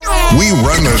We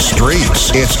run the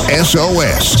streets. It's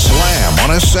SOS Slam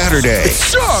on a Saturday.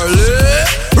 It's Charlie,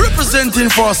 representing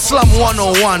for Slam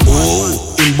 101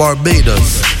 in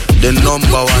Barbados, the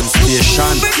number one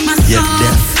station. You're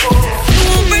deaf.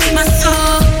 Don't break my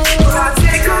soul. I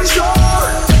take control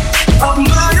of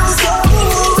my soul.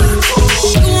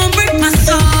 Don't break my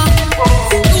soul.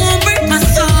 Don't break my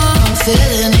soul. I'm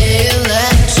feeling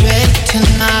electric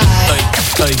tonight.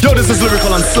 Yo, this is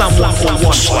Lyrical on Slam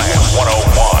 101. Slam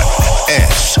 101.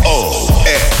 SOS.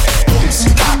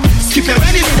 Keep it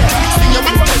ready to sing your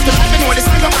best to let me know the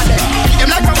song of my day. Them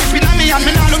like a whipping on me and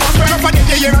me now look up for them.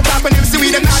 You hear a talk when them see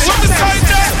we them not. What is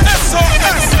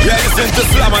SOS? Yeah, listen to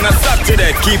Slam on a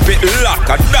Saturday. Keep it locked.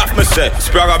 And that me say,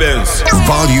 Sprague Benz.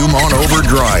 Volume on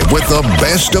overdrive with the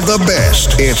best of the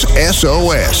best. It's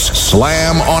SOS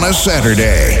Slam on a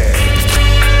Saturday.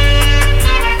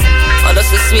 Oh, that's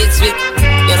so sweet, sweet,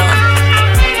 you know.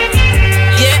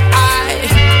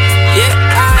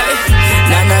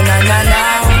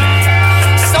 Now.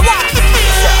 So what?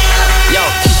 Yo,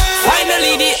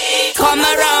 finally the come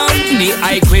around. The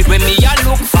high grade when me a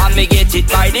look for me get it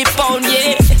by the pound,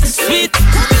 yeah. Sweet,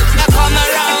 now come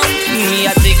around. Me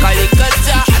a take a little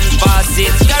jar and pass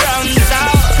it around. So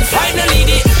finally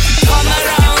the come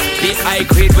around. The high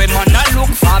grade when man a look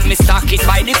for me stock it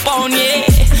by the pound, yeah.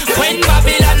 When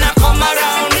Babylon a come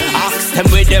around, ask them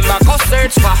where them a go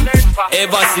search for.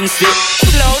 Ever since they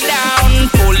slow down,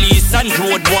 police and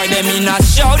road boy them in a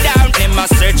showdown. Them a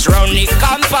search round the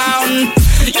compound.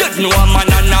 You know a man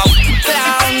and a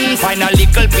clown. Find a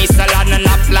little piece of land and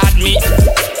applaud me.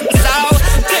 So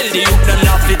tell the youth don't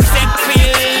have it take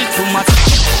feel too much.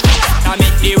 I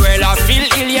make the world I feel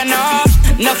ill, you know.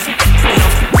 Enough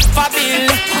for bill.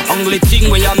 Only thing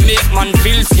where you make man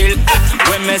feel still.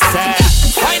 When me say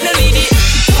finally the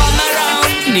come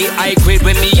around. The high grade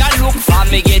when me a look for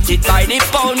me get it by the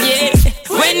pound, yeah.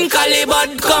 When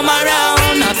Calibut come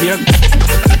around, I hear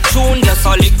tune just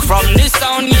a lick from the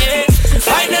sound, yeah.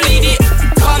 Finally the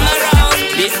come around.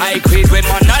 The high grade when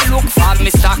man a look for me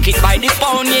stock it by the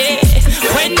pound, yeah.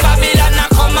 When Babylon a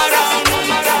come around,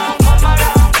 come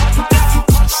around.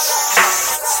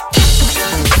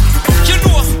 You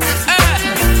know,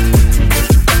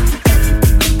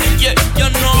 yeah, you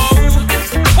know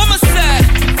what me say.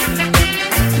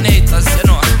 Nathan, you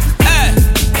know,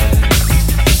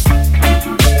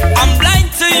 I'm blind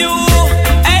to you,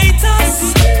 haters.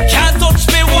 Can't touch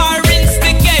me, war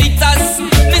instigators.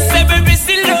 Me say baby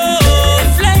still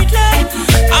love lately.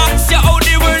 Ask you how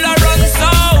the world a run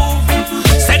so.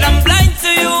 Said I'm blind to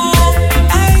you,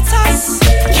 haters.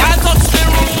 Can't touch me,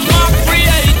 rumor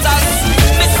creators.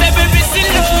 Me say baby still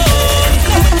love.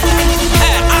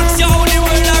 Ask you how the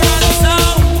world a run so.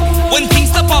 When things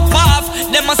stop off,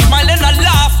 them a smile and a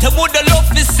laugh. They woulda love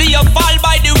to see you fall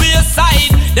by the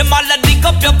wayside. Them all a dig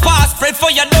up your past, pray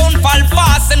for you don't fall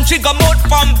fast. Them trigger mode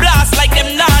from blast like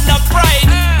them not no pride.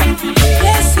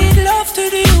 Blessed love to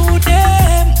the youth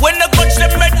them. When the coach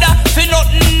them better, feel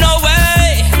nothing no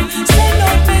way. Send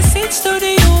out message to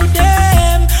the youth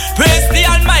them. Praise the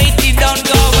Almighty, don't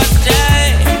go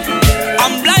astray.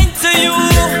 I'm blind to you,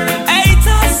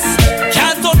 haters.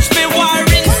 Can't touch me, war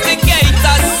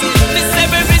instigators. Me say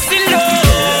baby still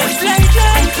love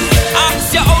lately.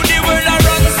 Ask you how the world a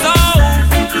run so.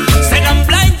 Said I'm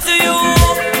blind to you,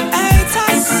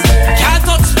 haters. Can't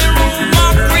touch me,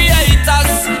 rumor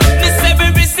creators. Me say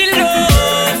baby still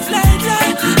love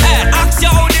lately. Ask you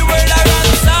how the world a run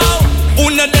so.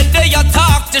 Una the day you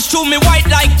talk, just show me white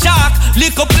like chalk.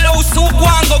 Lick up low so go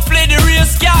and go play the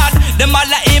race card. Them all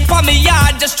a ape on me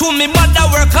yard, just show me mother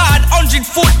work hard. 100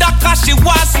 foot that cause she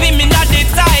was swimming at the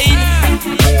tide.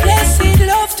 Blessed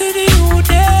love to the youth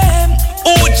them.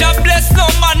 Oh, Jah bless no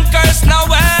man curse no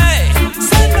way.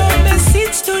 Send no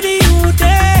message to the youth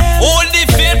them. Hold the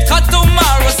faith cause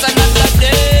tomorrow's another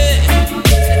day.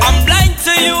 I'm blind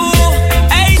to you,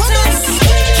 haters.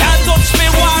 Can't touch me,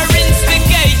 war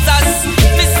instigators.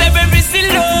 Me say baby still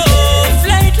love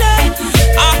lately.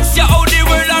 Ask you how the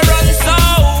world a run so.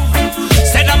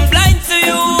 Said I'm blind to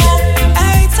you,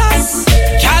 haters.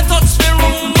 Can't touch me,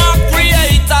 rumor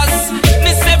creators.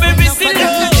 Me say baby still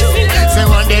love. Say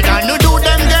what they gonna do,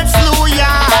 them get slow,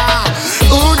 yeah.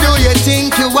 Who do you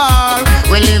think you are?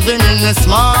 We're living in a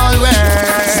small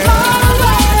world.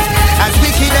 As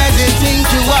wicked as you think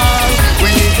you are,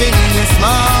 we're living in a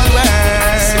small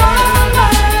world.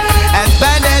 As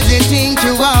bad as you think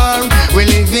you are, we're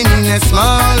living in a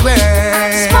small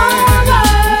world.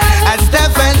 As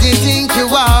tough as you think you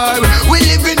are, we're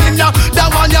living in the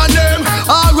one your name.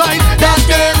 Alright, that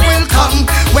day will come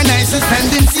when I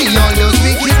suspend and see all those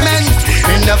wicked men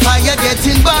in the fire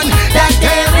getting burned. That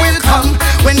day will come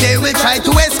when they will try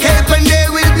to escape and they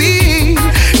will be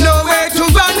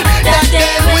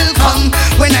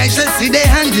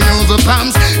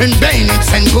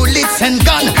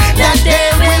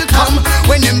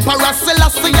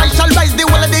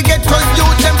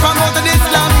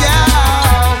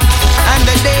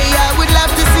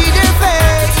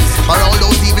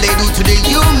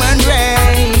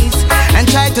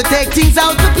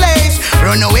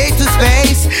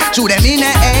Chew them in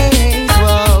a age,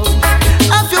 whoa.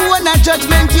 If you want a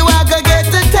judgment, you are gonna get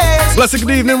a taste. Blessed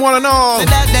good evening, one and all. So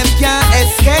that them can't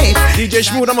escape. DJ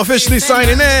Schmood, I'm officially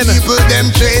signing in. People them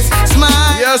trace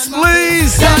smile. Yes,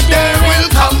 please. That day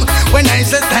will come when I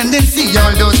shall stand and see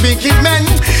all those wicked men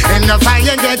in the fire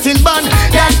getting burned.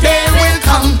 That day will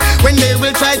come when they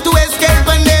will try to escape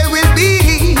and there will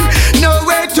be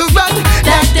nowhere to run.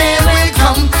 That day will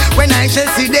come when I shall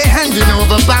see they handing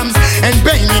over bombs and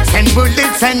bayonets and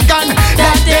bullets and guns.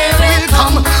 That day will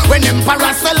come when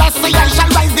Emperor Selassie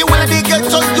shall rise the world. They get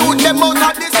to do them out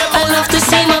of this. I love to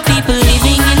see my people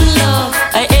living in love.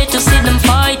 I hate to see them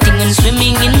fighting and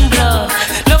swimming in blood.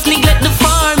 Love neglect the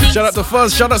farming. Shout out to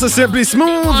Fuzz, shout out to Simply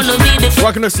Smooth.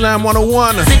 Rocking the Slam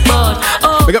 101.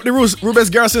 Pick up the Rubens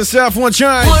Garrison South one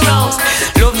time.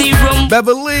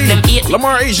 Beverly,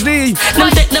 Lamar HD.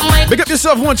 Pick up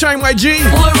yourself one time, my G.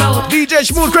 DJ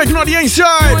Smooth cranking on the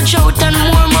inside.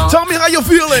 Tell me how you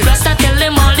feeling.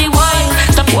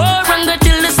 Stop war and go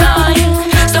till the sky.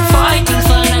 Stop fighting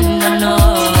for land and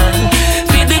all.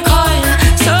 Feed the coil,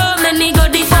 so many go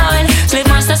defile. Slave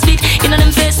master spit in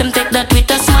them face, them take that with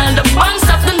a smile. The banks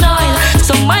of the Nile,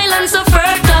 so my land so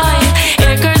fertile.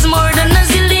 Acres more than a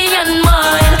zillion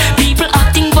mile. People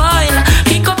acting vile,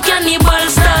 pick up cannibal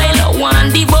style.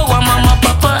 One devour mama,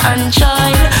 papa and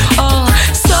child. Oh,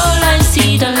 soul and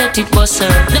seed and let it bust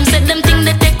her. Them said them think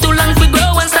they take too long to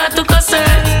grow and start to cuss her.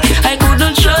 I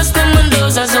couldn't trust them and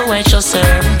those as a white just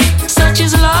her. Such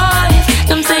is life,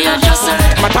 them say I just her.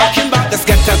 I'm talking about this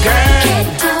ghetto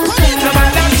girl. No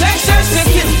matter Texas,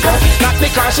 not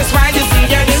because she's fine, you see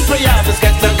her in prayer. This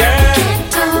ghetto girl.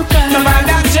 No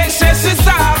matter Texas, it's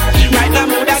up. Right now,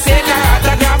 mood I take her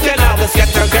autograph, you know this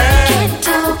ghetto girl.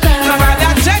 No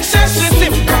matter Texas, it's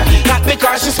simple. Not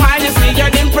because she's fine, you see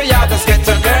her in prayer. This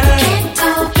ghetto girl.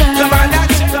 No matter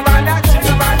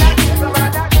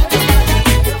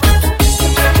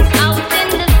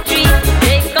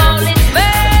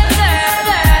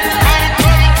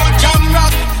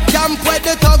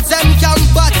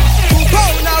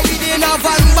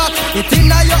it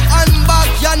inna your handbag,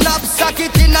 your knapsack,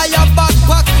 it inna your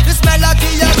backpack. The smell of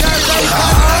your girl don't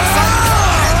contact.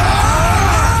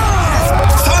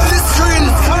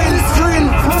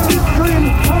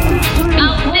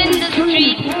 Out in the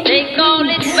street, they call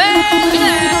it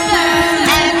murder.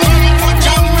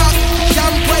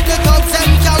 Jump where the dogs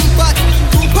and jump back.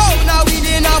 2 pound now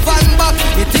in a van back.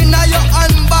 It inna your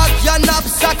handbag, your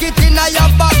knapsack, it inna your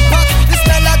backpack. The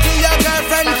smell of your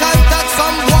girlfriend contact.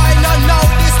 Some boy no know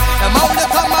this. Them only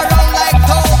come around like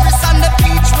tourists on the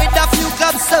beach with a few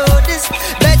club sodas,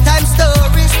 bedtime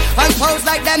stories, and pose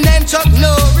like them name Chuck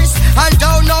Norris. And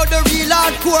don't know the real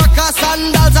hardcore, cause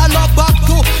sandals are not back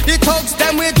to. The thugs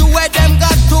them we do where them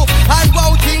got to, and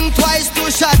won't think twice to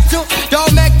shot to. Don't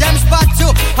make them spot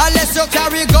you, unless you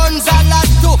carry guns a lot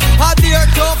to. A beer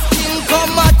tough king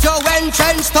come at you when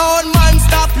trench town man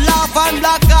stop laugh and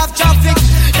block off traffic.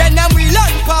 Then them we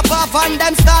learn pop off and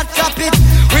them start chop it.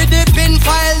 With the pin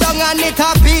file long and it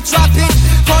a beat rapid.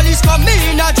 Police come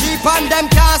in a jeep and them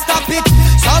can't stop it.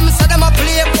 Some say them a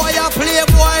playboy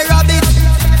rabbit.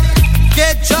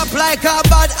 Get chopped like a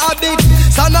bad habit.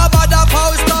 So no bother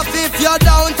post up if you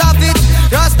don't have it.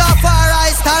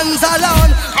 Rastafari stands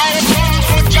alone.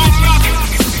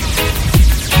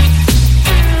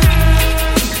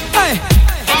 Hey.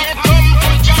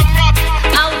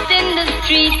 Out in the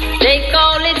street, they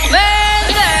call it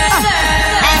murder.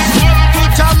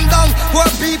 Jam down where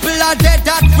people are dead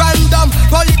at random.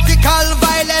 Political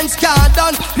violence can't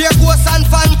done. Pure ghosts and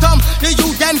phantom. The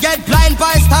youth them get blind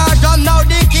by stardom. Now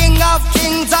the king of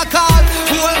kings are called.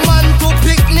 Whole man to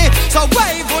pick me. So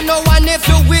wave on no one if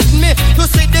you with me. To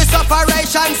see this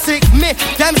operation sick me.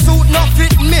 Them suit not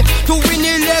fit me. To win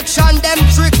election them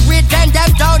trick with them. Them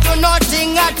down to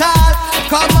nothing at all.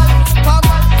 Come on, come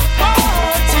on.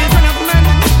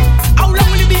 How long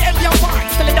will you be every one?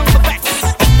 Tell it down the back.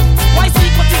 Why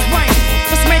speak what is right?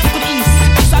 Just make it to the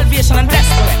east. Salvation and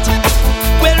desperate.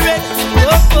 Well read.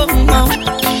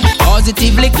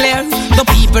 Positively clear. The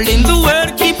people in the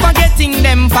world keep forgetting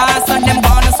them past and them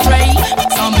gone astray.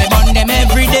 Some may burn them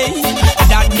every day.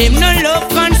 That them no love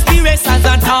conspiracies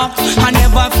and talk and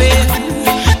never fail.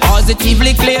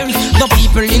 Positively clear. The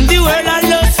people in the world are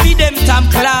lost for them top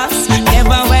class.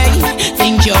 Never way.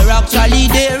 Think you're actually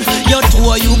there. You're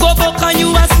two you go back and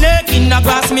you a snake in the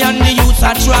grass. Me and the youths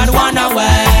are trod one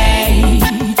away.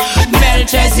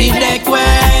 Melchizedek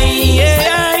way.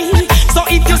 Yeah. So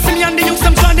if you see me and the youths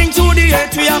I'm treading to the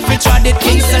earth, we have to trod it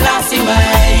King Selassie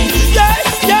way. Yeah,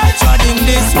 yeah, treading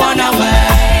this one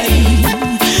away.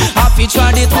 Have to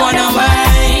trod it one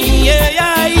away. Yeah,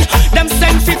 yeah. Them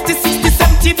send 50, 60,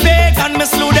 70 pagan, me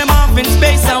slew them off in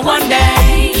space away.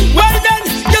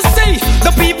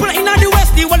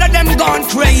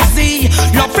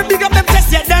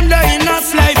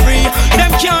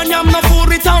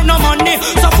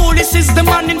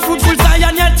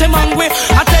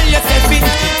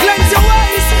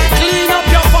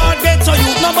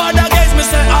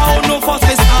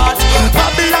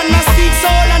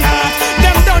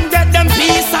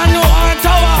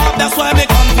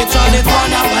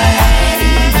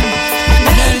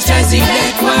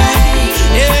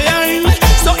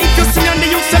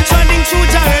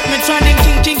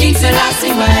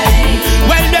 Selassie way.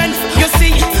 Well then, you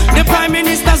see, the Prime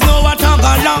Ministers know what I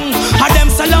got long. And them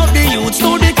sell out the youths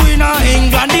to the Queen of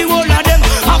England. The whole of them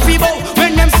happy bow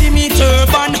when them see me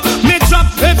turban. Me drop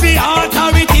every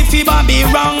authority fi be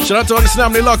wrong. Shout out to all the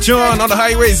Slam they locked you on the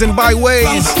highways and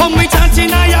byways. Come with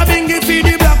chanting, I have been the feed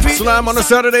the black people. Slam on a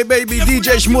Saturday, baby.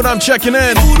 DJ Schmood, I'm checking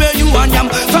in. Where you and yam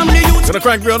from the youth. Gonna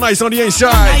crank real nice on the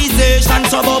inside. Centralization,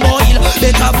 suburb oil,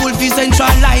 better full for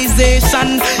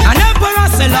centralization. And Emperor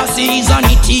Selassie is an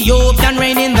Ethiopian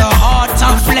reign in the heart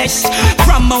of flesh.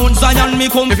 From Mount Zion, me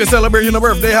come. If you're celebrating a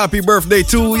birthday, happy birthday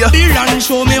to ya. And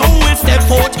show me who will step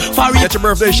out for it. Get your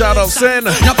birthday shout out, send.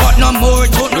 No cut no more.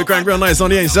 We crank real nice on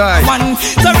the inside. One,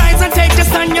 so rise and take the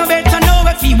stand, you better know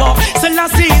if you walk.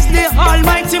 Selassie is the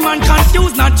almighty man,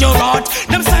 confused not your heart.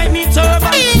 Them side me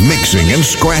turban. Mixing and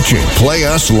scratching, play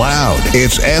us loud.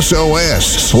 It's SOS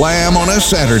Slam on a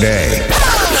Saturday.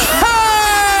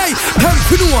 Hey, them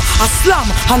you know a slam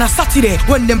on a Saturday.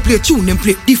 When them play tune, them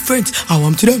play different. I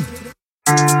want to them.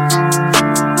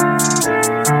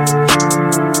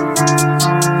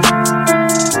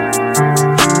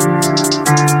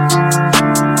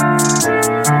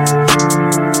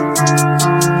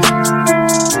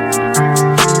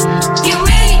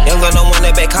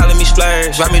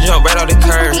 Splurge, ride me jump right off the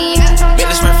curb. Make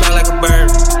this man fly like a bird.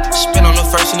 Spin on the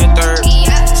first and the third.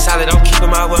 Solid, I'm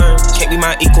keeping my word. Can't be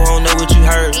my equal, I don't know what you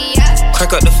heard.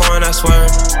 Crack up the phone, I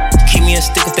swear. Keep me a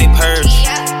stick if they purge.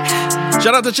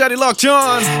 Shout out to Chatty Locked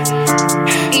On.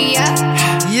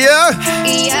 Yeah.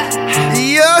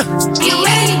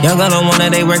 Young got on one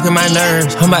that they working my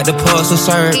nerves. I'm about to pause and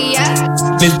serve.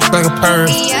 This like a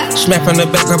perm. Smack from the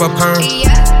back of a perm.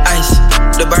 Ice,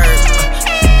 the bird.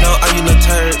 No, all you little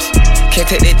turds. Can't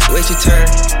take that wait your turn.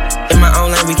 In my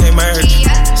own lane we can't merge.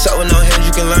 So with no hands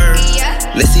you can learn.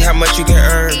 Let's see how much you can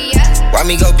earn. Why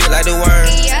me go big like the worm?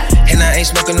 And I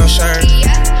ain't smoking no shirt.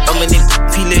 I'm a nigga,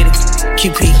 P-Litty,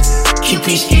 QP.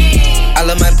 I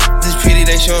love my this pretty,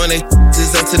 they showing they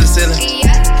is up to the ceiling.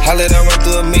 Holla done run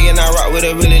through a million, I rock with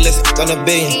a really, let's on a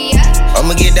billion.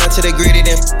 I'ma get down to the gritty,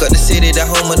 then up the city, the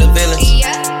home of the villains.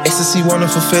 Ecstasy,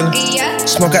 wonderful feeling.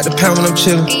 Smoke out the pound when I'm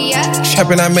chillin'.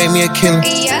 Trappin', I made me a killer.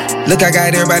 Look, I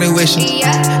got everybody wishing.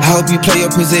 I hope you play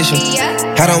your position.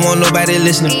 I don't want nobody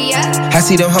listening. I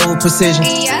see them hold with precision.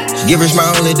 Givers my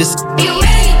only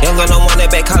Young gun on one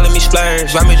that back calling me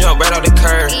splurge. Ride me jump right off the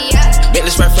curb. Make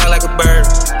this man fly like a bird.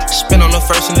 Spin on the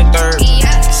first and the third.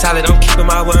 Solid, I'm keeping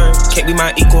my word. Can't be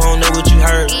my equal, I don't know what you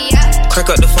heard.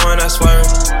 Crack up the phone, I swear.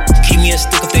 Keep me a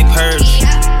stick if they purge.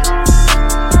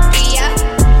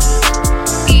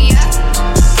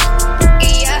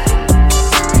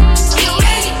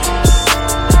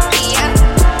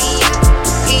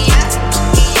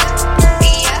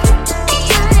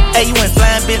 Hey, you went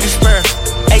flying business spur.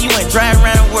 Hey, you went driving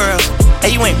around the world.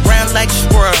 Hey, you went brown like a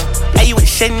squirrel. Hey, you went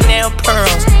Chanel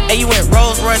pearls. Hey, you went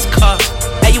Rolls Royce car.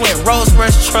 Hey, you went Rolls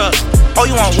Royce truck. Oh,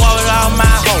 you wanna wall it all my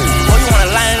hoes. Oh, you wanna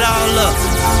line it all up.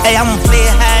 Hey, I'ma play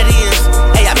it how it is.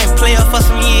 Hey, I've been playing for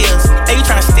some years. Hey, you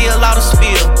tryna steal all the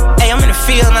spill. Hey, I'm in the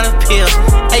field, not a pill.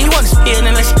 Hey, you want to spill,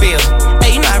 then let's spill.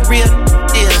 Hey, you know how real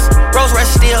is. Rolls Royce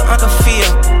still Uncle Phil.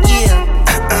 Yeah.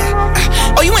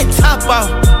 Oh, you went top off.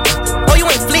 Oh, you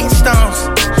went Flintstones.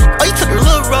 Oh, you took the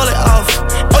little roller off.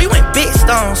 Oh, you went big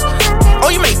stones. Oh,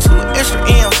 you made 2 extra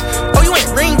M's. Oh, you went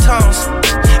ringtones.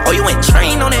 Oh, you went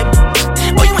train on that.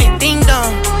 Oh, you went ding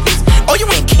dong. Oh, you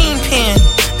went kingpin.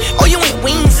 Oh, you went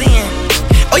wings in.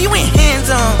 Oh, you went hands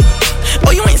on.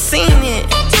 Oh, you went seeing it.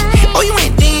 Oh, you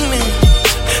went demon.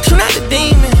 Shoot out the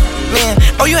demon, man.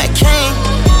 Oh, you had king,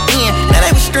 man. Now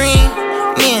they was stream,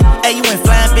 man. Hey, you went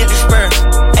flying business spur.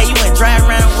 Hey, you went drive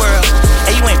around the world.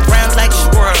 Hey, you went brown like a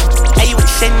squirrel. Hey, you went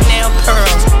Chanel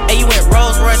pearls. Hey, you went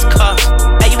Rolls Royce car.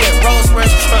 Hey, you went Rolls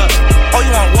Royce truck. Oh,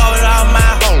 you wanna wall it all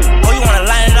my home. Oh, you wanna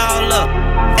line it all up.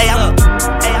 Hey,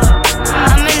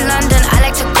 I'm in London, I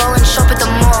like to go and shop at the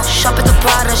mall. Shop at the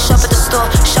Prada, shop at the store.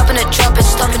 Shop in the drop and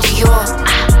stop in Dior.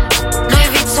 Louis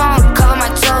Vuitton, cover my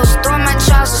toes. Throwing my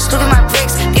trousers, look at my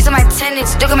bricks. These are my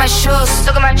tenants, look at my shoes.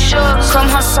 Look at my shoes. Chrome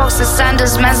hot socks and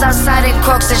sandals. Man's outside in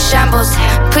Crocs and shambles.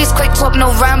 Please quick talk,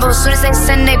 no rambles. Soon as they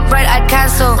send they bread, I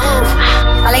cancel.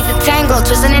 I like the tango,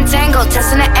 twisting and tangle.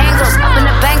 Testing the angles, up in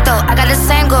the bank though. I got the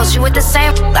same goals, you with the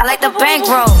same. I like the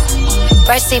bankroll.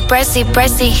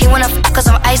 Breasty, he wanna fuck cause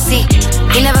I'm icy.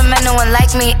 He never met no one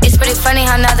like me. It's pretty funny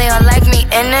how now they all like me,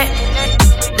 isn't it?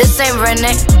 This ain't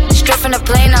renting. Straight from the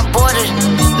plane, I boarded.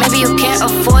 Maybe you can't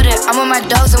afford it. I'm with my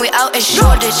dogs and we out in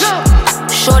Shoreditch.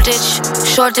 Shortage.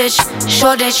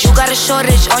 You got a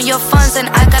shortage on your funds and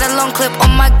I got a long clip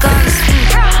on my guns.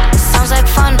 Sounds like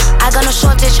fun, I got no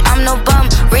shortage, I'm no bum.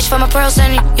 Reach for my pearls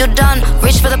and you done.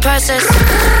 Reach for the purses.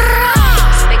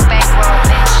 Big bankroll.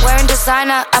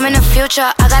 designer, I'm in the future.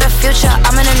 I got a future,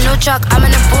 I'm in a new truck. I'm in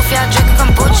the booth, y'all drinking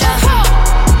kombucha.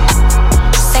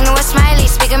 Singing with Smiley,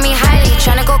 speaking me highly.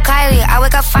 Tryna go Kylie, I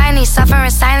wake up finally.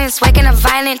 Suffering silence, waking up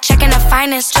violent. Checking the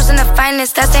finest, choosing the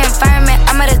finest. That's the environment,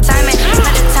 I'm at a timing. I'm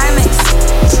at a timing.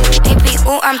 AP,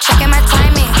 ooh, I'm checking my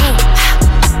timing.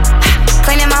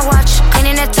 Cleaning my watch,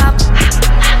 cleaning the top.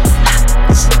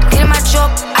 Getting my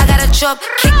job, I got a job.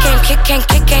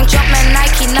 Kicking, drop my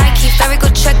Nike. Very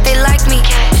good check, they like me.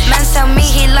 Man tell me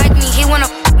he like me, he wanna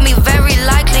me very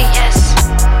likely. Yes.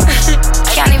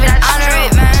 Can't even honor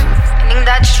it, man. I think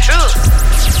that's true.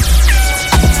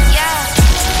 Yeah.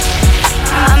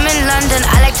 I'm in London,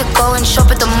 I like to go and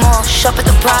shop at the mall. Shop at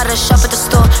the Prada, shop at the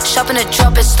store. Shop in the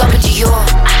drop it, stop at Dior.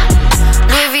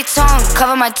 Louis Vuitton,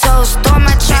 cover my toes. Throw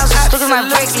my trousers, look at my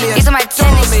bricks. These are my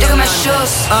tennis, look at my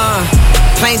shoes.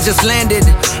 Planes just landed.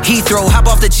 Heathrow, hop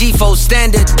off the G4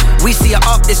 standard. We see her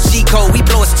off this Chico. We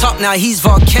blow his top now, he's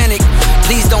volcanic.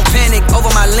 Please don't panic over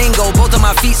my lingo. Both of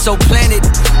my feet so planted.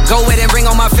 Go with and ring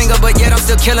on my finger, but yet I'm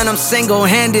still killing them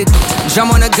single-handed.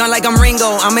 Drum on a gun like I'm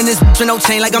Ringo. I'm in this with no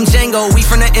chain like I'm Django. We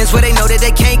from the ends where they know that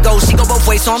they can't go. She go both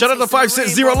ways, so I'm. Shout out to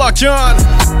 560 Lock John.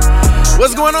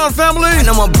 What's going on, family?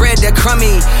 No more bread, that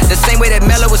crummy. The same way that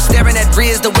Mello was staring at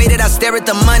Riz, the way that I stare at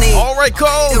the money. All right,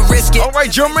 Cole. Risk it. All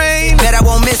right, Jermaine. Bet I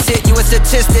won't miss it. You a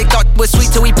statistic. Thought it was sweet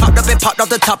till we popped up and popped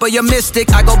off the top of your mystic.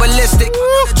 I go ballistic.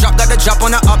 Got the drop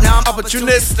on the up, now I'm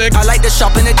opportunistic. I like to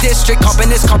shop in the district.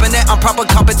 Copping this, copping that. I'm proper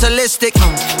capitalistic.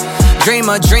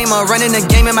 Dreamer, running the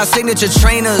game in my signature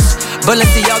trainers.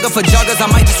 Balenciaga for joggers. I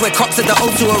might just wear Crocs at the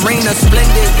O2 Arena.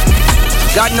 Splendid.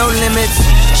 Got no limits.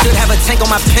 Should have a tank on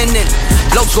my pendant.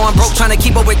 Blokes going broke trying to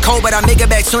keep up with Cole, but I make it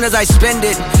back soon as I spend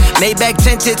it. Maybach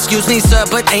tinted, excuse me sir,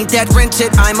 but ain't that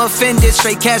rented? I'm offended,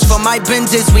 straight cash for my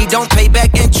Benzes. We don't pay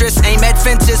back interest, aim at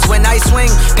fences when I swing.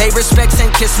 Pay respects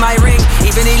and kiss my ring.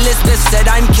 Even Elizabeth said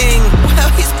I'm king.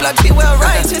 Well, he's plugged me well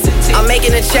right. I'm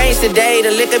making a change today,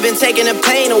 the liquor been taking the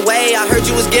pain away. I heard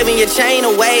you was giving your chain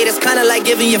away, that's kinda like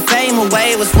giving your fame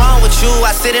away. What's wrong with you?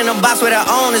 I sit in a box where the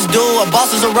owners do. A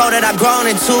boss is a role that I've grown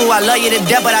into. I love you to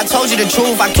death, but I told you the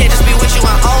truth. I can't just be with you,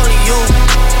 I'm only you.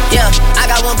 Yeah, I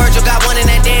got one Virgil, got one, and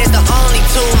that day is the only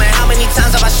two, man. How many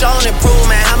times have I shown and proved,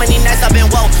 man? How many nights I've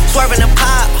been woke, swerving the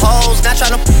potholes, not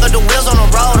trying to put the wheels on the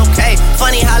road, okay?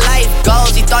 Funny how life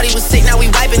goes, he thought he was sick, now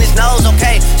we wiping his nose,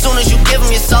 okay? Soon as you give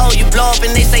him your soul, you blow up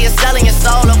and they say you're selling your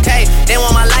soul, okay? They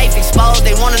want my life exposed,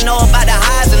 they wanna know about the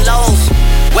highs and lows.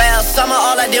 Well, summer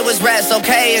all I did was rest,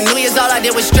 okay? And New Year's all I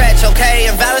did was stretch, okay?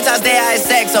 And Valentine's Day I had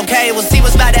sex, okay? We'll see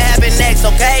what's about to happen next,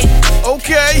 okay?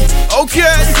 Okay. We'll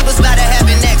see what's about to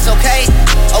happen next, okay?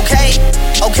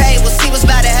 Okay, we'll see what's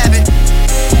about to happen.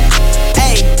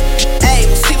 Hey,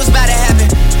 we'll see what's about to happen.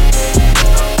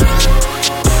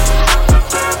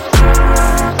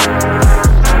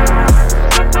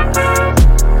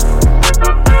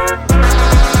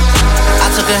 I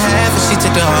took a half and she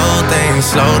took the whole thing.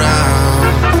 Slow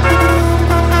down,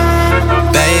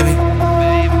 baby.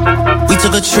 We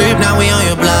took a trip, now we on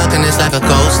your block and it's like a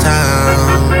ghost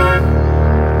town.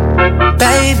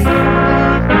 Baby,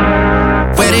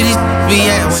 where did he be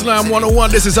at? Slam 101,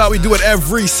 this is how we do it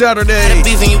every Saturday.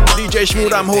 DJ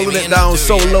Smooth, I'm holding it down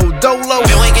solo, dolo.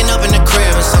 Been waking up in the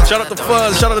crib or something. Shout out to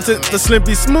Fuzz, shout out to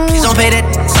Slimpy Smooth. Please don't pay that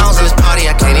songs in this party,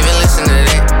 I can't even listen to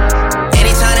that.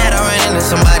 Anytime that I run into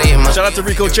somebody in my shout out to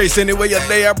Rico Chase, anyway, your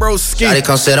day at bro ski. Shawty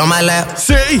come sit on my lap.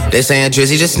 See? They saying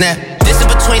Drizzy just snap. This in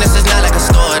between us is not like a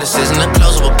store, this isn't a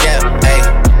closable gap. Hey,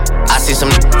 I see some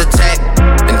attack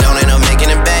and don't end up making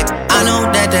it back. I know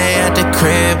that they at the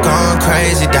crib going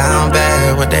crazy down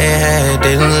bad. What they had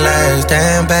didn't last,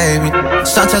 damn baby.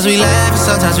 Sometimes we laugh and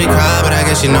sometimes we cry, but I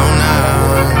guess you know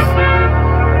now.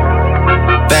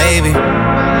 Baby,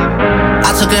 I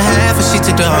took a half and she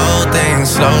took the whole thing.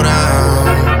 Slow down,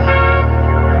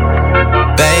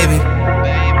 baby.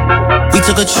 We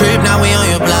took a trip, now we on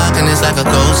your block and it's like a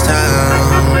ghost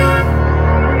town.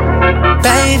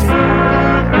 Baby,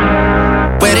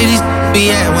 where did these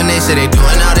be at when they say they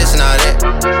doing all this and all that?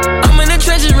 I'm in the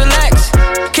trenches, relax.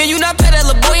 Can you not pay that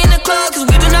little boy in the club? Cause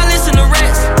we do not listen to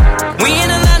rest. We in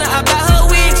Atlanta, I bought her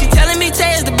wig. She telling me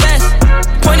Tay is the best.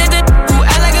 Pointed at who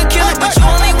act like a killer, but you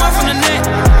only one from the net.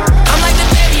 I'm like the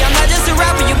baby, I'm not just a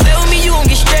rapper. You play with me, you gon'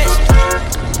 get stretched.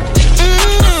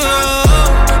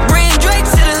 Bring Drake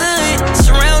to the hood,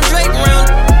 surround Drake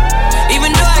around.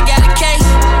 Even though I got a case,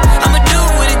 I'ma do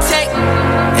what it take.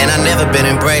 And I never been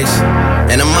embraced,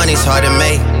 and the money's hard to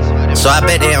make, so I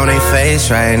bet they on their face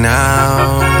right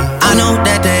now. I know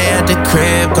that they at the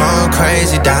crib going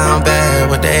crazy down bad.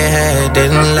 What they had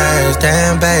didn't last,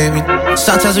 damn baby.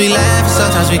 Sometimes we laugh and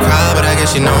sometimes we cry, but I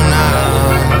guess you know now.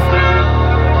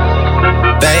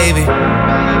 Baby,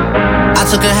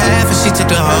 took a half and she took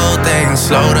the whole thing.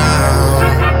 Slow down,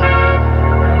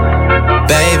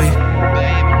 baby.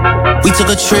 We took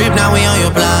a trip, now we on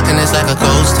your block and it's like a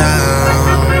ghost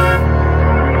town.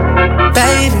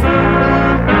 Baby,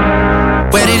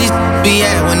 where did these be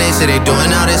at when they say they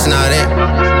doing all this and all that?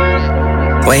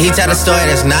 When he tell the story,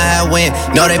 that's not how it went.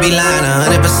 No, they be lying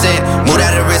 100%. Moved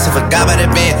out of the wrist and forgot about the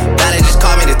bed. Now they just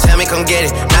call me to tell me come get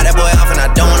it. Now that boy off and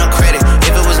I don't want no credit.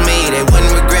 If it was me, they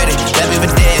wouldn't regret it. Left me for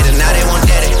dead and now they won't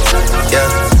get it. Yeah.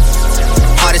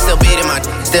 Heart is still beating, my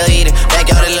still eating.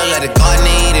 Backyard it look like the garden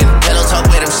eating. Pillow talk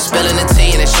with him, she spilling the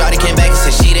tea. And then shorty came back and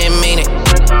said she didn't mean it.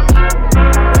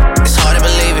 It's hard to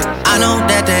believe it. I know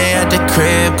that they at the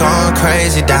crib going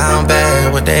crazy down bad.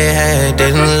 What they had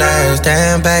didn't last,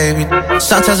 damn baby.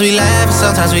 Sometimes we laugh and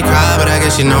sometimes we cry, but I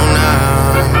guess you know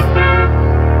now,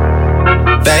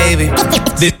 baby.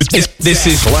 This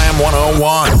is Slam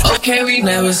 101. Okay, we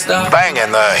never stop.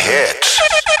 Banging the hits.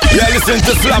 Yeah, listen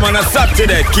to Slam on a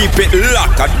Saturday. Keep it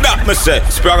locked. That me say,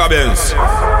 Spragga Benz.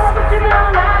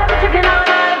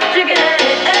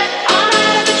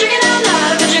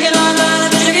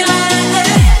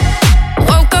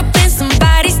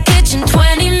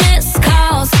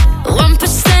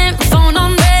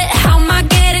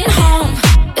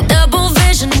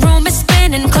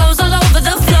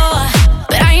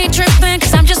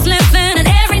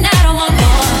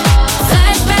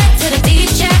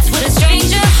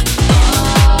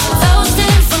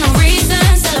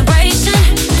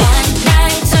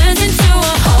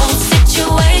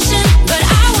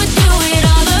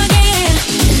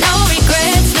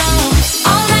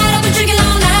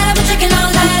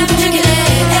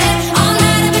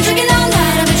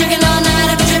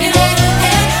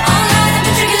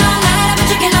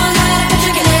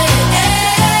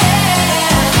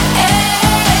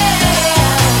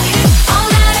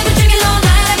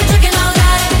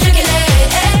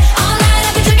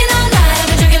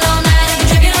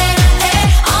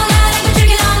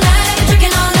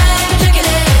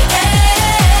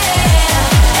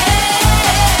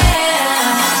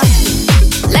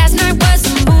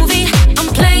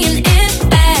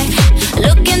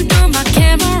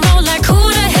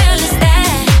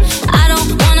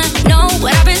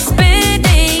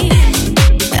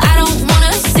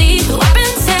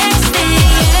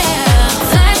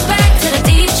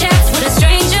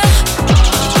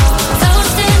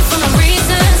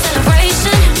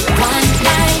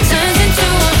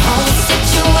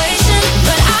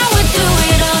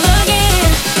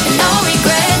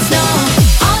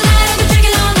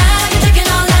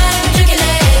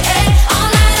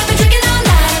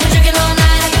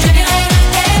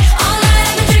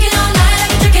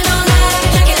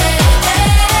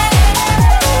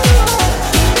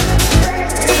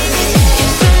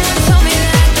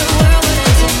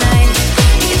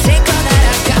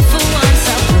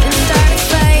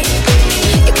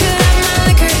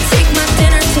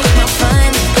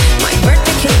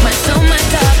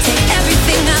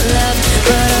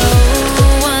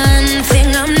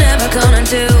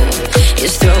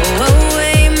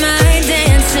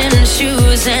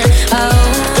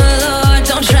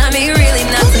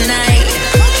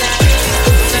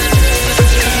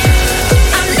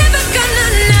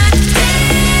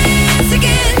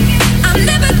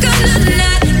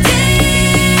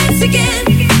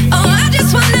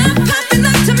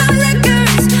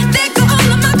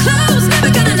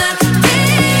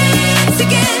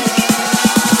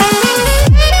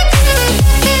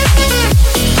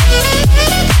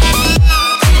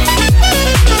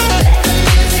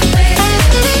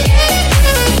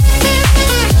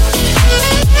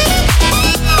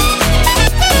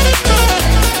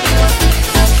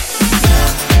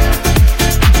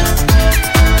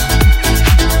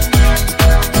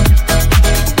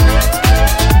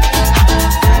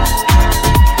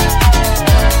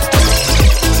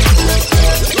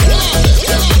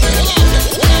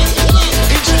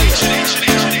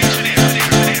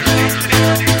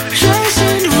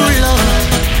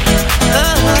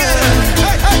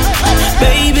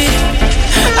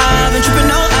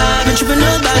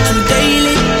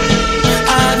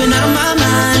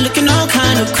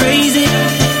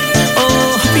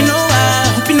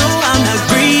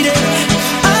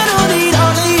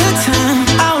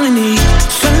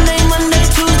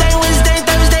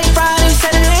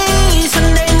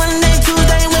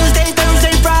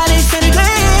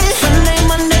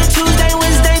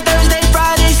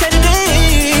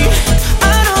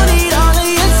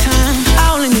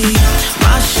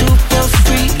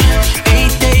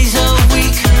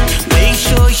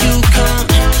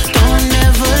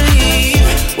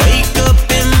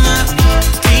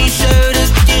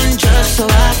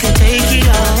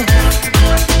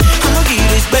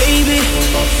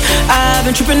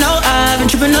 been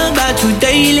tripping about you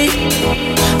daily.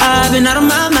 I've been out of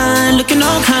my mind, looking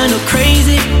all kind of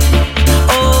crazy.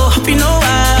 Oh, hope you know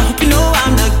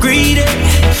I'm not greedy.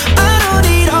 I don't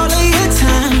need all of your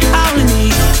time, I only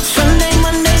need Sunday,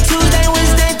 Monday, Tuesday,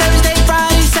 Wednesday, Thursday,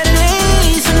 Friday,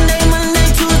 Saturday. Sunday, Monday,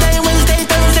 Tuesday, Wednesday,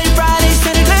 Thursday, Friday,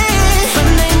 Saturday.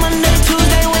 Sunday, Monday,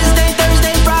 Tuesday, Wednesday,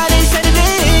 Thursday, Friday,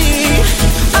 Saturday.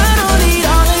 I don't need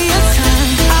all of your time,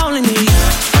 I only need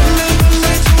Sunday,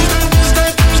 Monday, Tuesday, Wednesday,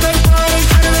 Thursday, Friday,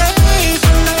 Saturday.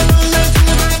 Sunday, Monday,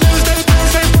 Tuesday, Wednesday,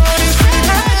 Thursday, Friday,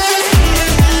 Saturday.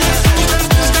 Sunday, Monday, Tuesday,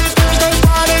 Wednesday, Thursday,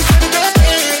 Friday, Saturday.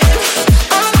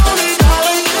 I don't need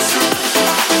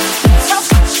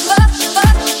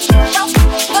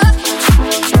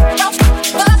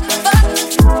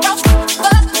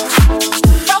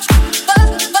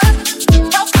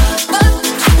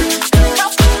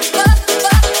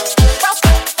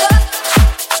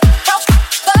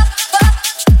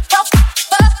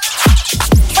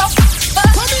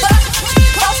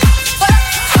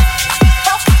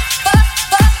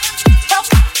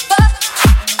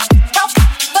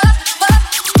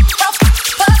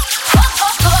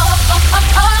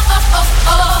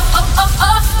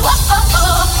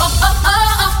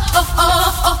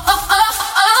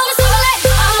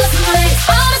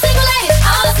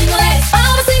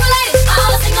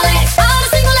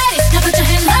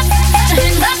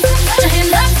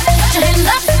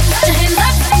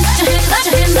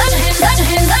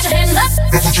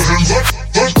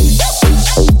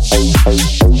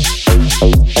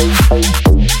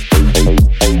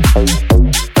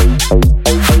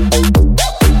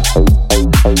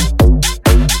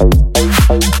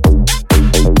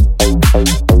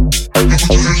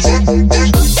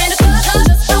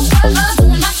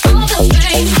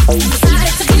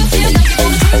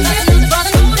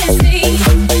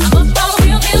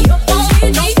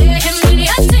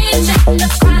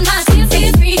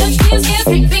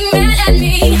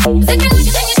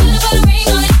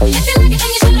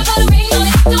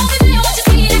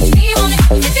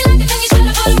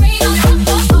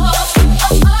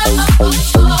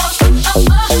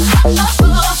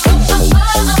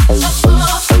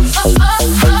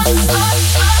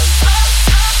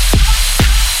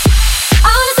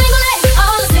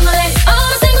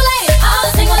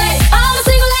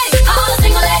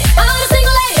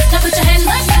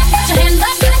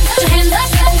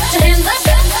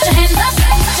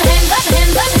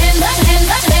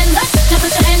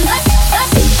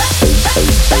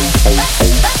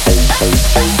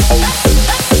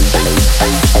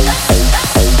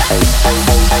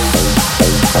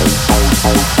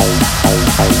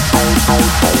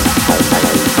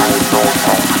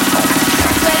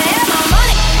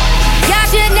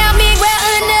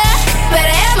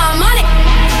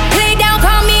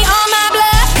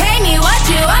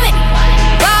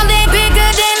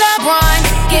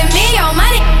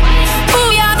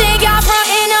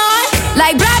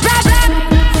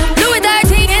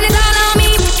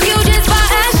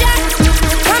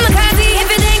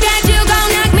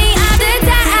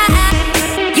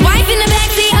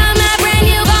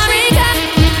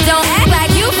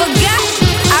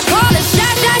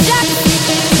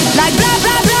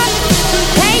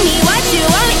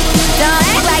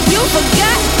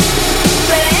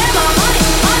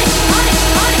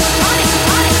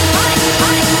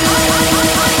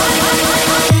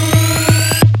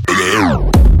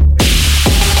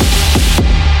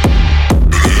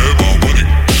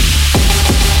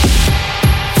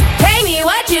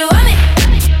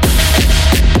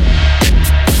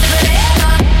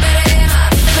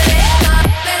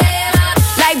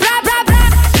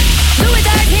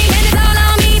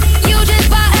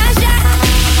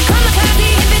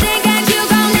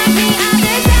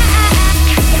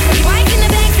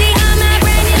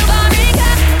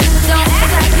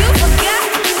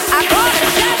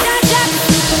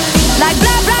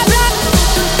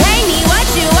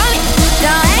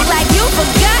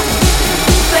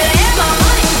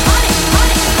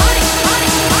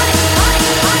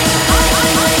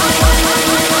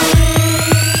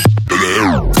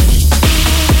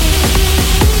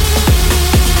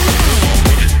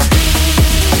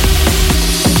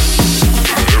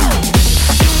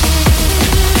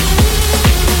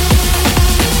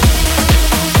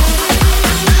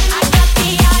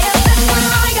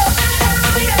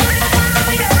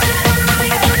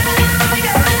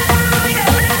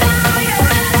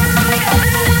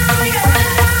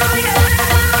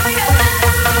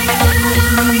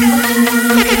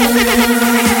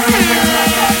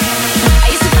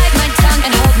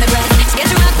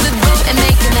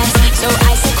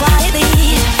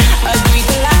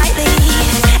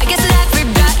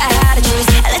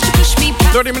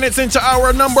 30 minutes into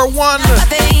hour number 1.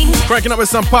 Cranking up with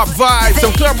some pop vibes,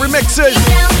 some club remixes.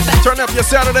 Turn up your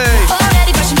Saturday.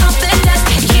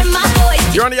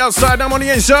 You're on the outside, I'm on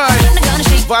the inside.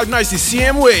 Vibe nice the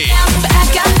same way.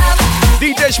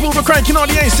 DJ Schmoove cranking on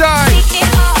the inside.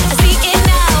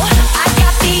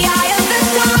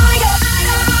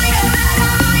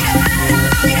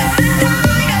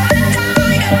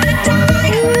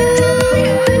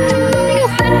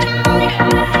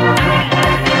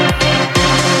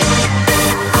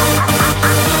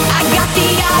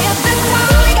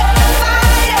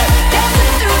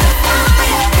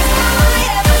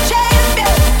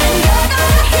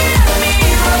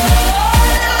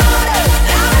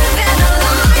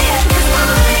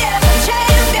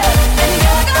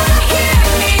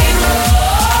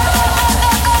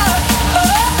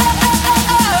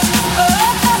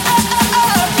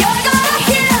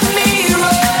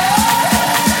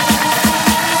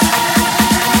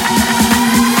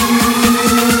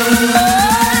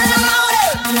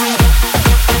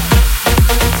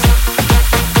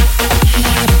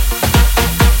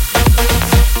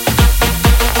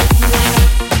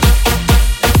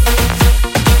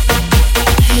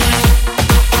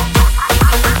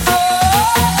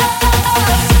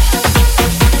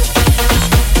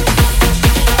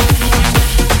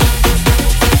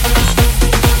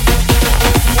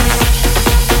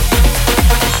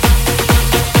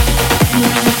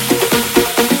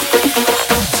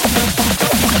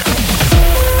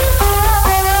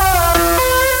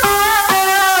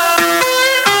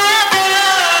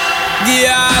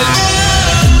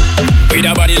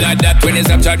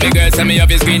 Snapchat, me girl send me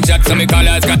off his screenshot. So me call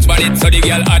her scotch bonnet. So the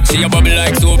girl hot, she a bubble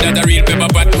like soap. That a real pepper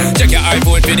pot. Check your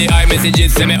iPhone for the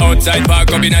iMessages. Send me outside park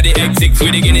up inna the X6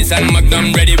 with the Guinness and Magnum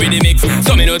ready with the mix.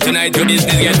 So me know tonight your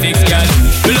business get fixed, girl.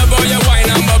 We love how you wine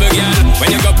and bubble, girl.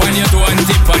 When you go on your toe and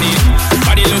tip on it.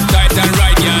 Body look tight and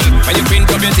right, girl. When you print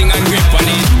up your thing and grip on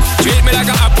it. Treat me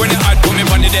like a app when you hot. Put me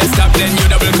on the desktop, then you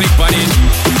double click on it.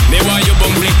 Me want you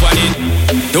bum click on it.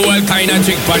 Do all kind of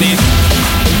trick on it.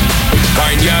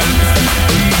 Kind girl,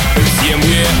 same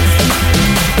way.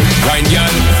 Kind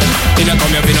girl, inna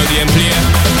come up in no game play.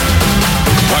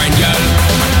 Kind girl,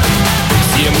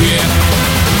 same way.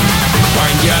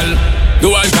 Kind girl, do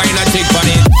all kind of trick on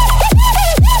it.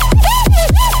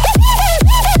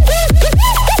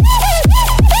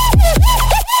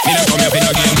 Inna come up in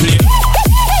no game play.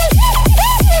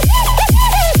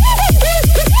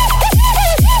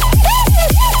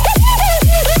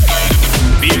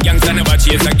 Big gangsta never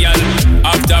chase a girl.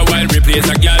 After a while replace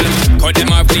a girl. Cut them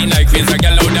off clean like face a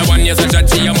girl. Out the one you such a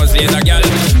she, you must lace a girl.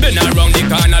 Been around the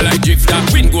corner like drifter.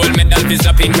 Win gold medal, this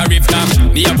a pink a rifter.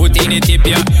 Me a put in the tip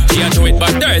here. She a throw it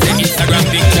back, there's an Instagram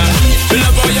picture.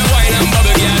 Love how you wine and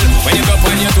bubble, girl. When you go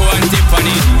on your toe and tip on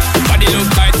it. Body look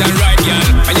tight and right, girl.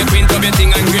 When you print up your thing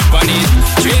and grip on it.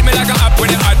 Treat me like a app when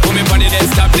you hot. Put me on the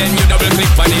desktop, then you double click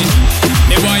on it.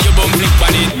 Me want you bum click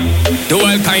on it. Do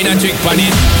all kind of trick on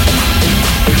it.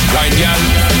 Grind, girl.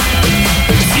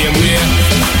 Same way.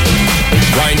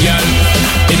 Grind, girl.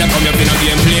 Inna come up in a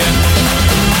game play.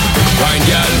 Grind,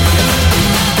 girl.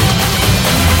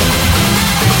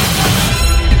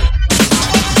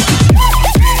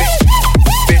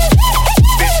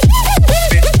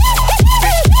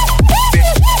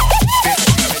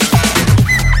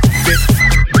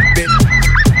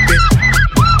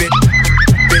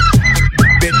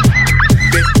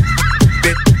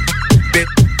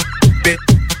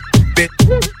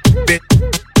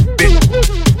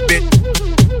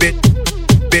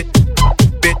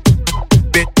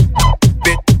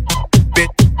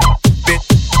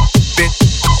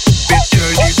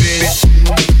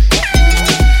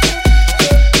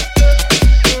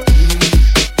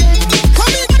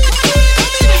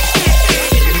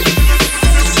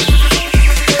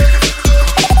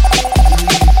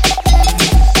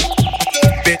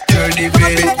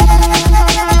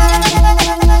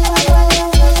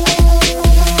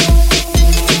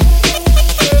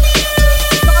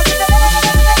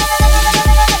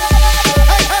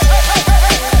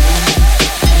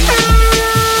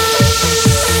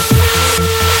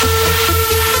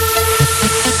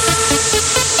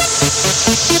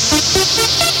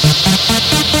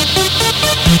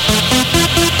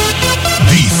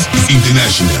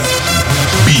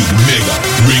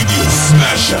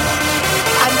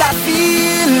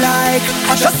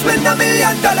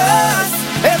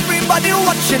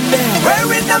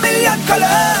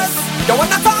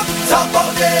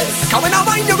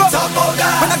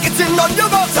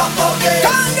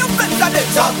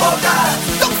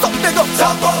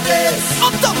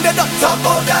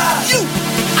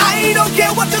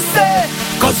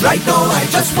 Right now I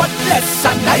just want to less,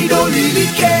 and I don't really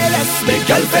care less. My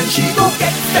girlfriend, she go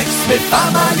get vexed. My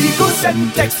family go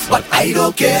send text, but I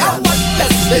don't care. I want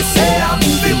less. They say I'm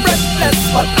moving breathless,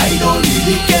 but I don't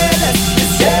really care less. They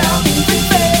say I'm moving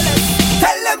fearless.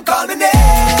 Tell them call me name.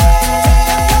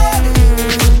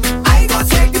 I go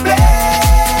take the blame.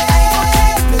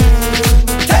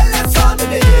 Tell them call me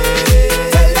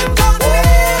name. Tell them call me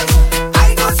name. I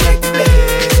go take the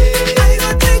blame. I go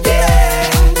take the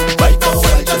blame. Right now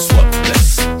I just want less.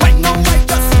 Right now I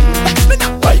just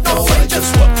right now I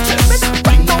just want less. Right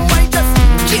now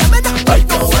I just right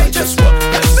now I just want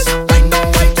less. Right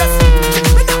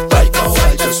now I just right now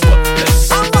I just want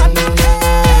less. I want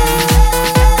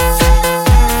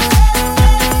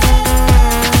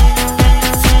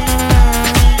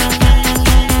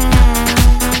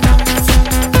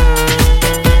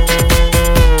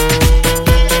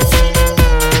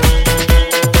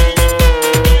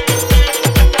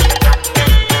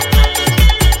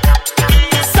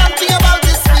something about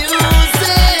this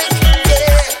music,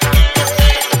 yeah.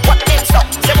 What ain't stop?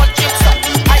 Say what ain't stop?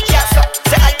 I can't stop.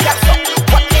 Say I can't stop.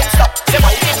 What ain't stop? Say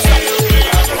what ain't stop?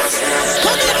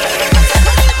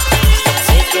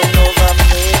 Taking over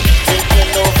me,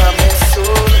 taking over my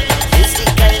soul. It's the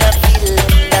kind of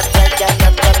feeling that I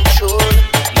cannot control.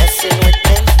 Messing with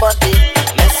my body,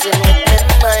 messing with my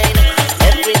mind.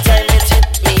 Every time it hit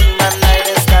me, my night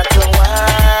is start to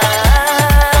whine.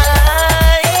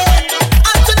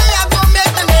 And today I'm gonna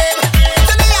make the name.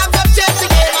 Today I'm gonna change the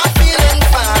game. I'm feeling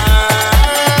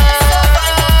fine.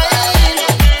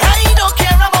 I don't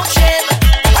care about shame.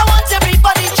 I want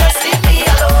everybody just leave me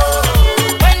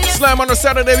alone. When you Slam on a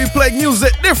Saturday, we play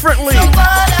music differently.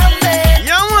 what I'm made,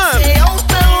 Yeah, man. stay out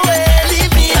the way,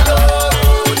 leave me alone.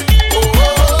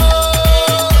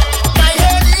 My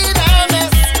head in a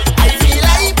mess. I feel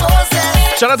like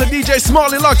possessed. Shout out to DJ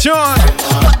Smalley Locked On.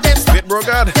 What them stop? Bit bro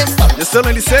God. You're still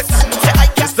in the set. Say I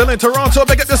You're can't. still in Toronto.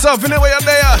 Pick up yourself in the way you're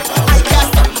there. I can't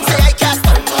stop. Say I can't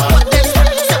stop. What them stop?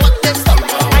 Say what them stop?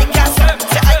 I can't stop,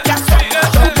 say I can't stop.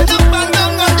 Up and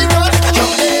down on the road.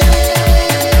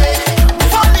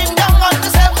 Falling down on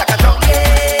myself like a donkey.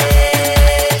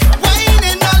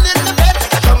 Whining all in the bed.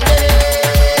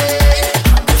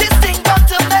 This thing got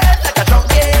to bed like a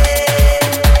donkey.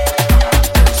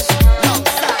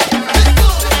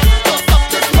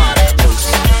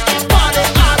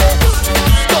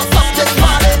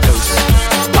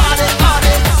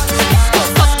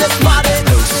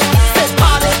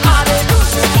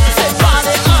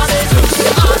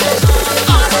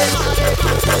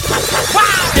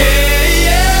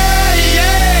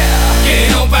 Que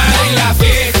no paren la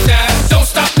fiesta, don't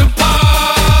stop the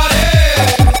party.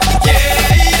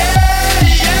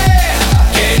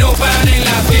 Que no paren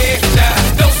la fiesta,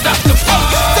 don't stop the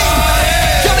party.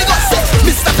 Johnny got sick,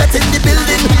 Mr. Fett in the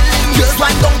building. Girls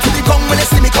wind down to the gong when they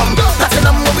see me come.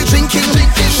 Platinum when we drinking.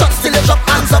 Shots till they drop,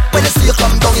 hands up when they see you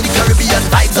come down in the Caribbean.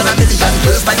 Vibes on a million,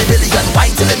 girls by the billion.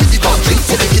 Wine till they mid the gun, drink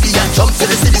till they giddy and jump till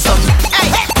they see the sun. Hey,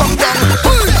 hey, come down,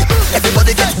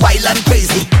 everybody get wild and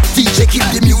crazy. DJ keep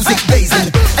the music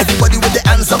blazing. Everybody with their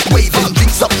hands up waving.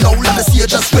 Drinks up now, let me see you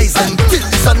just raising. Till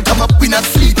the sun come up, we not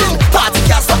sleeping. Party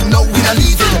can't stop now, we not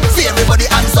leaving. See everybody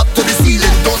hands up to the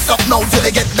ceiling. Don't stop now till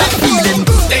they get that feeling.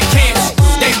 They can't,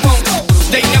 they won't,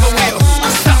 they never will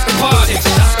stop the party.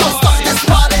 Don't stop this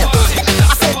party.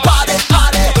 I say party,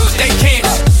 party. They can't,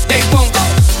 they won't,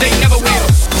 they never will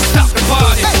stop the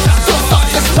party. Don't stop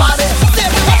this party.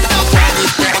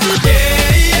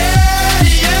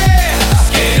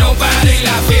 Que no paren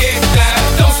la fiesta,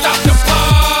 don't stop the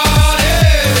party.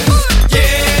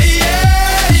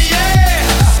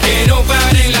 Que no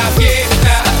paren la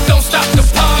fiesta, don't stop the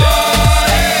party.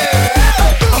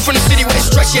 I'm from the city where it's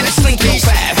stretchy and it's slinky.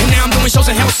 And now I'm doing shows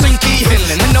in Helsinki.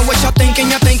 I know what y'all thinking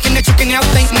that you can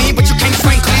outthink me, but you can't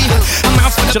frankly. I'm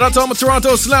out for the Shout out to all my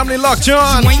Toronto Slamly Locked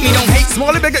On. ain't me, don't hate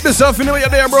Smalley, pick up yourself in the way you're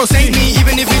there, bro. Thank me,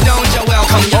 even if you don't, you're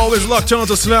welcome. Always locked on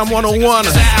to Slam 101.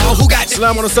 Who got this?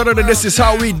 Slam on a Saturday, this is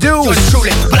how we do. Yours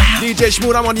truly. DJ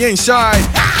Schmood, I'm on the inside.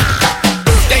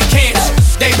 They can't,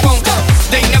 they won't,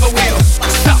 they never will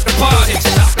stop the party.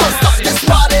 Don't stop this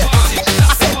party.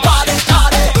 I say party,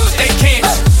 party. They can't,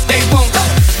 they won't,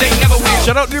 they never will.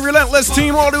 Shout out the Relentless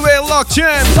team all the way locked in.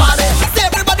 Party. I say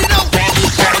everybody know.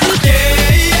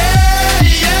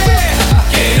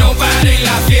 Que no paren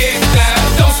la fiesta,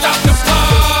 don't stop the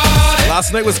party.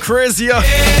 Last night was crazier.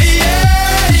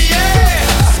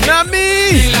 Not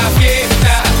me. La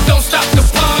fiesta, don't stop the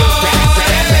party.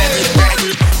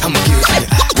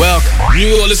 Welcome.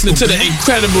 You are listening to the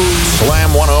incredible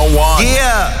Slam 101.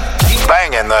 Yeah.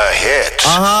 Banging the hits.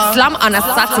 Slam on a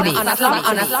Saturday.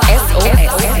 SOS.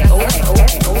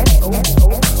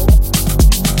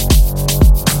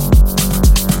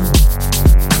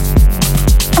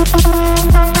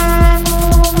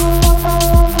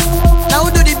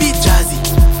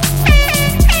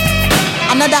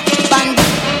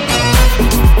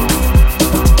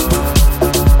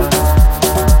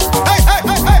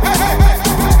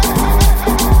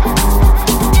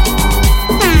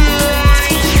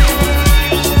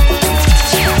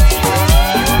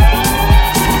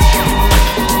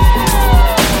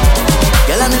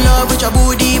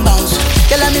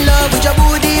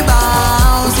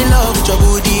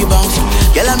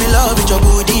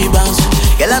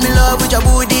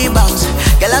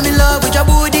 Girl, I'm in love with your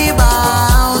booty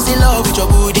bounce. In love with your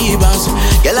booty bounce.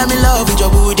 Girl, I'm in love with your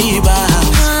booty bounce.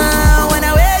 When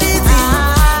I wear it,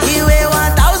 you weigh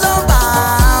 1,000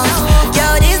 pounds.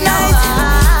 Girl, this night,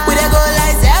 we dey go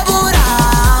like 7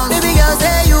 rounds. Baby girl,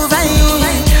 say you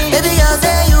fine. Baby girl,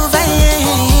 say you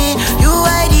fine. You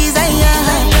are desire.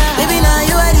 Baby, now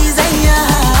you are desire.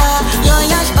 Your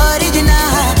yash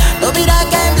original. Don't be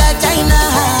that kind black China.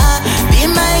 Be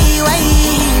my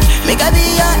wife. Make I be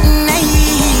your night.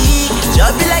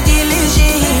 Just be like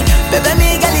delicious. Baby,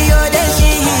 me girl, you're the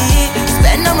shit.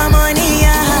 Spend all my money,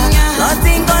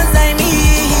 nothing concern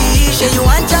me. Say you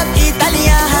want chop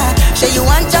Italian. Say you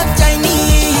want chop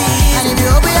Chinese. And if you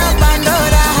open up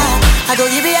Pandora, I go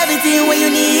give you everything what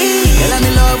you need. Girl, I'm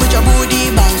in love with your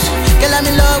booty bounce. Girl, I'm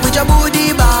in love with your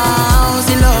booty bounce.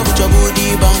 In love with your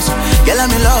booty bounce. Girl,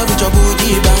 I'm in love with your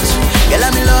booty bounce. Girl,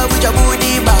 I'm in love with your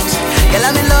booty bounce. Girl,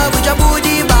 I'm in love with your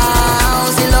booty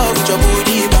bounce. In love with your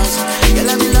booty bounce. Girl,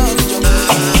 I'm in love with your booty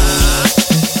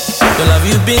bounce. Girl, have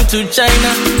you been to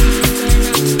China?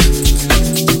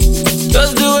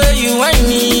 Just the way you want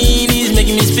me is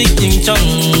making me speak in tongue.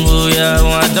 Oh yeah,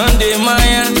 I done the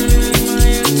Maya.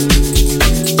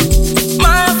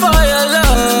 Maya for your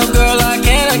love, girl, I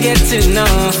cannot get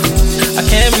enough. I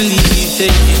can't believe you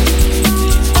take it.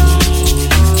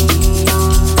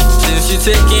 Since you're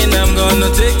taking, I'm gonna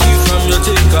take you from your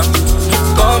taker.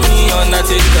 Call me on a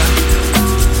taker.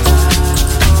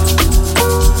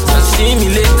 See me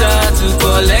later to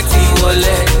collect the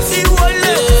wallet.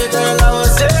 Yeah, girl, I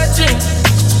was searching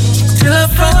till I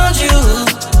found you.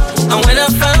 And when I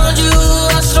found you,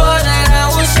 I swore that I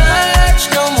would search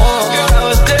no more. Girl, I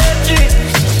was searching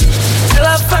till I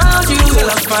found you.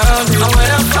 And when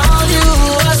I found you,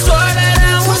 I swore that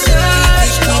I would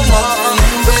search no more.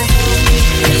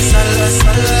 Sala,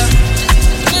 sala,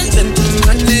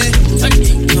 gentlemanly.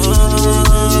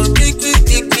 Oh, kick,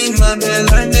 my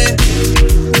melody.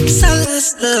 Sala,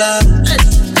 sala,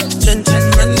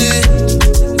 gentlemanly.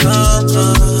 Oh,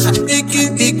 kick.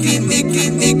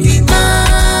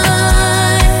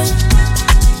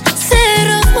 Set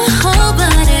off my whole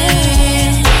body.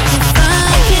 If I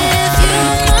give you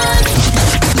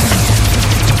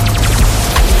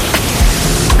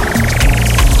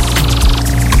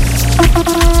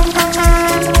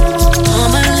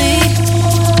normally,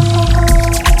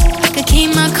 I could keep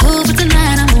my cool, but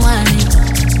tonight I'm whining.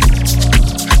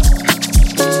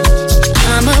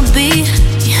 I'ma be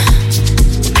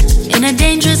in a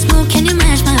dangerous mood. Can you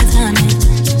match my timing?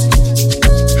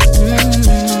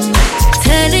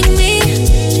 Telling me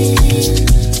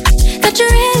that you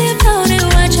really floating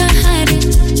what you're hiding.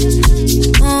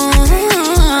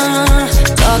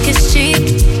 Talk is cheap,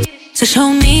 so show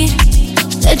me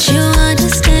that you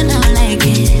understand. I like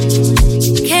it.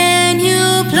 Can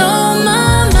you blow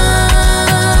my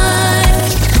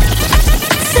mind?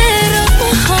 Set off my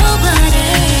whole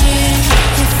body.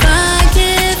 If I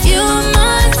give you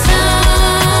my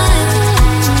time,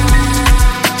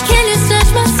 can you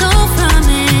snatch my soul from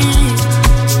it?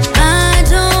 I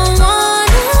don't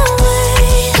wanna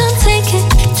wait. Come take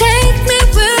me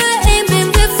where I ain't been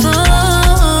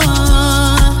before.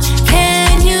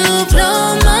 Can you blow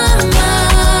my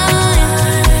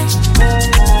mind?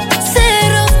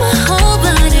 Set off my whole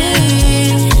body,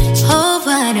 whole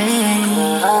body.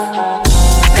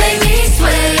 Make me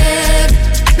sweat,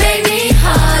 make me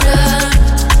harder,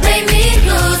 make me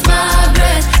lose my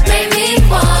breath, make me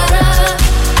water,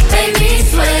 make me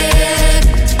sweat,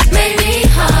 make me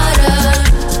harder,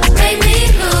 make me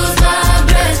lose my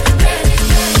breath.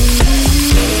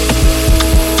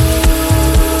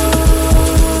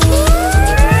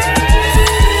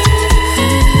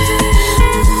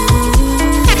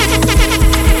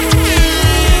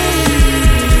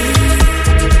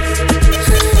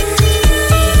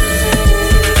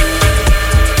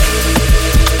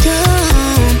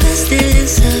 Don't mess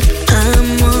this up, I'm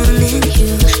wanting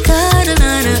you. Got a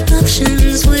lot of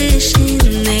options, wishing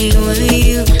they were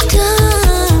you.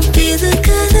 Don't be the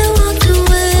guy that walked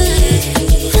away.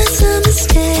 That's a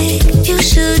mistake, you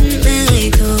shouldn't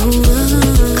let go.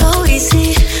 Go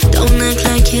easy, don't act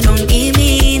like you don't need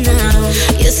me now.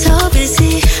 You're so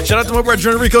busy Shout out to my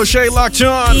brother Ricochet, locked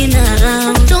on.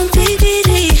 now. Don't be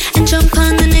greedy and jump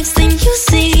on the next thing you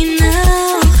see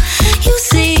now. You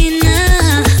see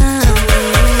now.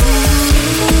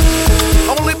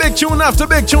 Only big tune after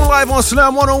big tune live on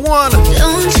Slam 101.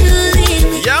 Don't you leave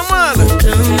me. Yeah, man.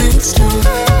 Girl next door.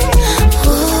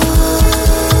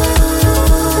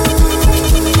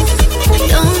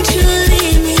 Don't you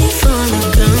leave me for the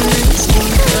girl next door.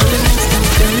 Girl next door.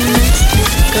 Girl next door.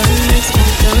 Girl next door.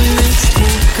 Girl next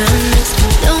door. Girl next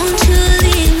door. Don't you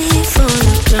leave me for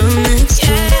the girl next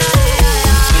door.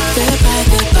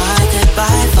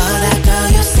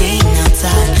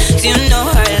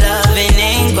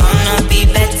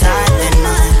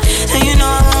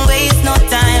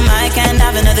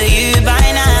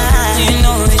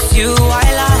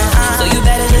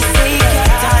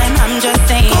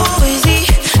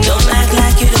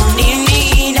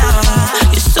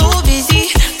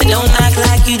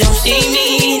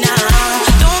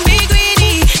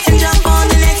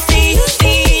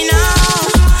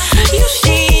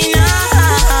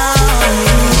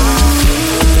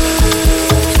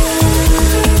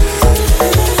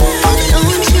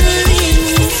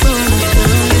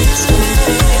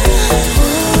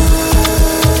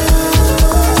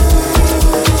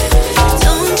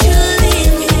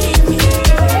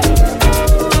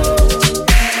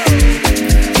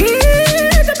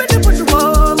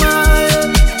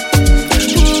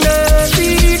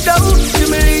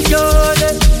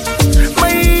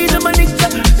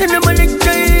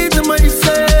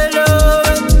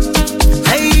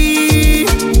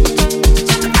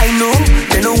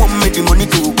 let the money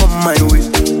to come my way.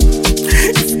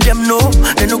 If them know,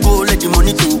 they no go let the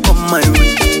money to come my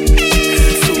way.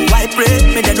 So I pray,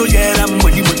 may they know yeah, I'm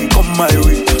when the money come my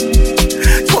way.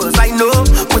 Cause I know,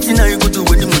 what you know you go do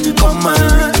when the money come my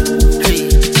way.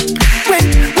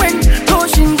 When, no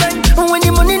shingai, when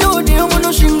the money no they want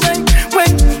no shingai. When,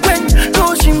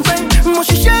 no shingai, mo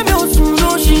shi share me osu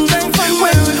no shingai.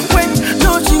 When,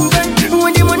 no shingai,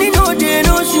 when the money no they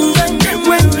no shingai.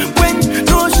 When,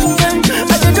 no shingai,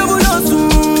 I dey double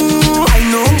osu. I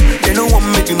know, they no want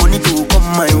make the money to come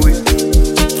my way.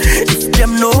 If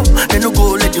them know, they no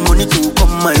go let the money to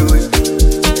come my way.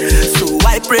 So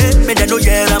I pray, may they know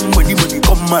yeah I'm when the money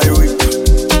come my way.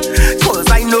 Cause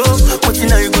I know, what you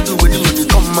know you go do when the money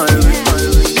come my way.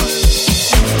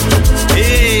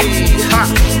 Hey, ha.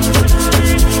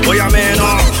 Boy, amen,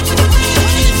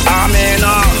 amen,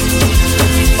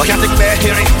 oh, can't take back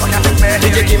hearing.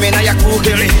 Did you give me now your cool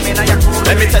hearing?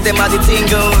 Let me tell them how the thing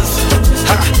goes.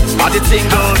 Ha, how the thing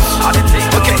goes.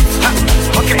 Okay, ha,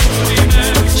 okay.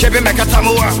 Chevy make a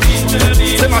tamua.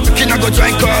 Say my picking go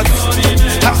join cards.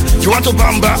 Ha, you want to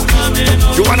bamba?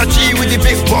 You wanna G with the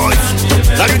big boys?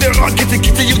 Now you the wrong, kitty,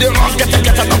 you the wrong. Get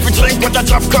enough to drink with a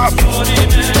drop cup.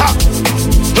 Ha,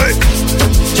 hey.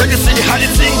 Can you see how the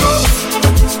thing goes?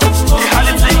 How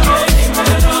the thing goes?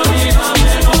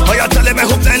 Oh, you tell them I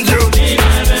hope and do.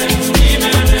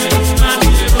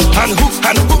 And hook.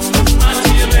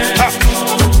 Ha.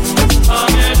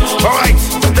 Alright,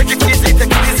 take it easy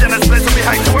and let's play some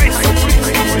behind the waist.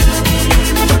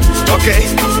 Okay.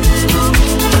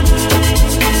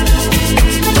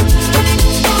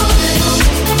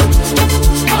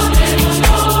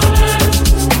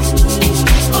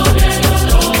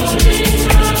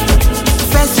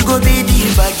 First you go be the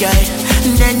bad guy,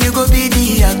 then you go be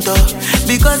the actor.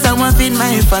 Because I want feed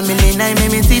my family, now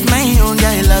make me feed my own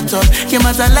guy laptop. Came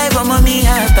out alive, but mommy,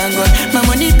 I thank God. My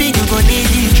money big, you go need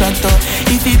the tractor.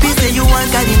 If you be say you want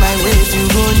carry my weight, you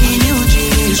go need new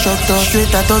G instructor.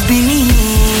 Straight out of Benin,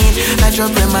 I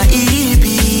drop in my EP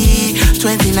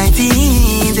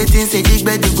 2019, the things say dig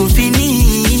bed you go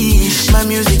finish. My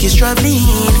music is traveling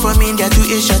from India to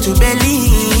Asia to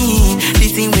Berlin.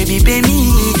 This thing will be pay me,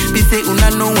 be say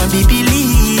una no one be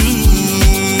believe.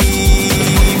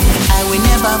 I will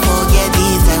never forget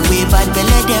this and we bad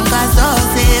belly them cast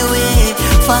us away.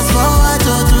 Fast forward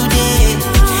to today,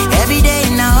 every day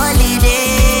in a holiday.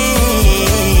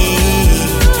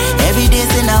 Every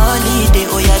day's in a holiday,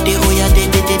 oh yeah, day, oh yeah.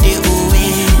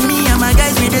 Me and my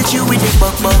guys, we the chill with the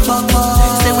buck.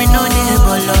 Say we know the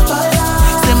bolo.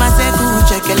 Say my circle,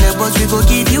 check a boss, we go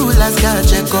give you last car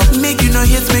check up. Make you no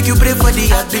hits, make you pray for the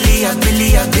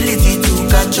ability to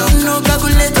catch up. No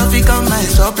calculator, we come my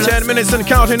surplus. 10 minutes and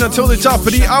counting until the top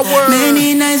of the hour.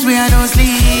 Many nights where I don't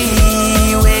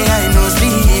sleep, where I no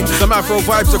sleep. Some Afro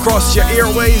vibes across your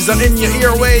airways and in your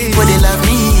earways. But they love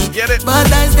me, get it?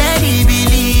 But I steady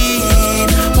believe.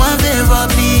 One favor,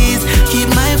 please, keep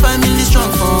my family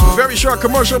strong for. Very short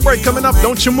commercial break coming up,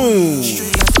 don't you move.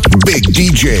 Big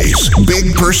DJs,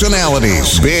 big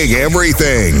personalities, big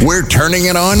everything. We're turning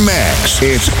it on max.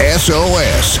 It's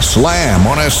SOS Slam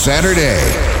on a Saturday.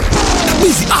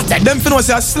 Busy attack. Them finna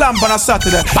say a slam on a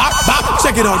Saturday. Bop.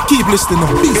 Check it out. Keep listening.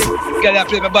 Busy. Girl, I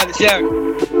play my body, yeah.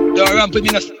 Don't ramp with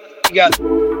me, no girl.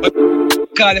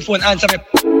 Call the phone, answer me.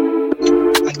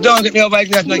 And don't get me over like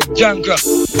that, no junk up.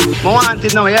 I want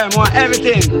it now, yeah. I want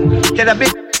everything. Get a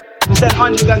big. Send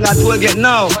 100 guns that will get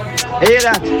now. You hear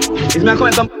that? It's me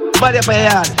coming some body up your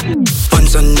yard.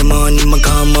 Once on the morning, my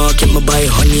car market, my buy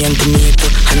honey and tomato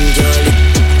and jolly.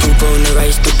 2 pound of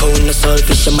rice, 2 pound of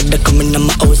saltfish. I'm mother coming on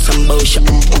my house and bousha.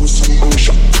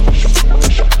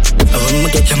 I'ma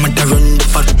get your mother run the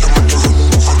fuck.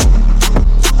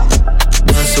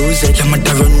 That's who said your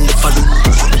mother run the fuck.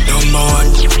 Number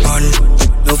one.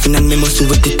 Nothing on me must do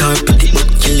with the top, but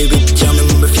kill it with jam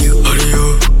and review. Hurry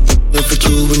up. Never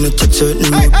you when you touch certain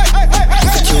move.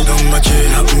 If you don't match it,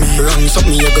 help me run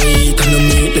something you go eat and you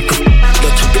meet like a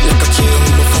get chop it like a chill.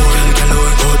 I'm a foreign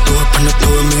galore. Go up on the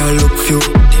door, me I look few.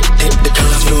 Take the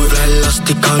color floor,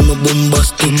 elastic, call me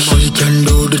bombastic. She can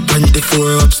do the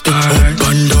 24 up stick. Up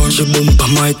and down, she bump a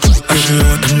mic. And she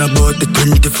out and about the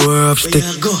 24 up stick.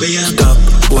 Stop,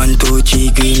 1, 2,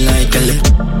 3, green light, tell it.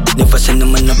 Never send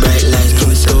them on the bright lights. Give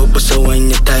me stop, but so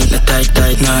when you tight, not tight.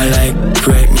 Nah like,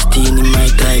 right, me steam in my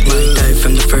tight. Die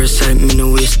from the first sight, me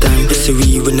no waste time. This is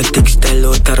we when the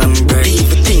textile out of I'm bright.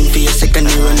 Everything for your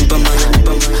second, you run bum.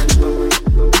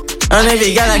 And if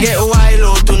you gonna get wild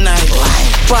out tonight,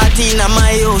 party in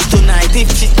my house tonight. If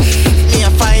she me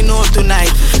a find out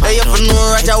tonight, I have to know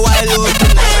Roger wild out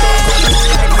tonight.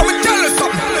 I will tell you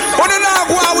something. What do not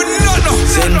go out with none of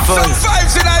some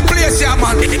vibes in that place, yeah,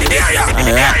 man.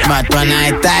 Yeah. But when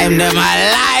I time them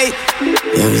I light.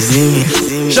 You see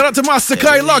me. Shout out to Master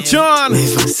Kai locked on.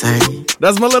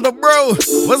 That's my little bro.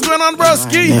 What's going on,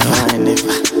 broski?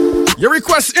 Your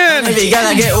request in. If you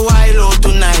gotta get wild out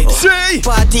tonight. Say.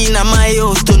 Party in my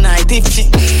house tonight. If she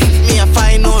me a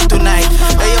find out tonight.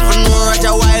 I ever know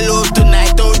Roger wild out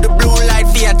tonight. Out the blue light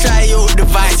for you try out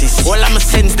devices. All I'm a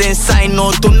sense then sign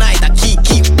out tonight. I keep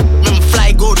me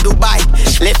fly go Dubai.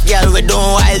 Left girl we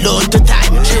don't wild on to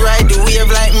time. She ride the wave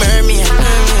like mermaid.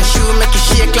 She will make you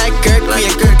shake like Kirk. Me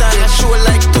a Kurt on the show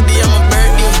like today I'm a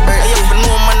birdie. I ever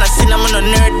know man I seen I'm a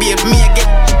nerd babe. Me a get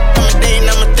I'm a day in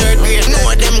I'm a third grade. No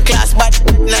of them class but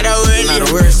not a word. Not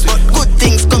a worse. But good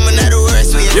things coming out of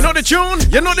worse way. You know the tune?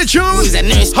 You know the tune?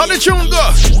 How the tune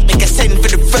go? Make a send for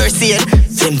the first year.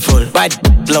 Sinful, bad,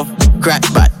 love, crack,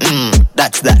 bad.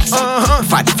 That's that.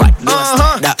 Fat,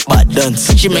 that bad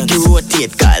dance. She make you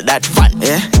rotate, call that fun.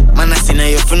 Yeah, man, I seen her,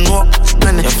 you for know.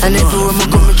 And everywhere me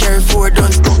come, me carry 4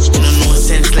 guns. You don't know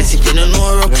senseless if you don't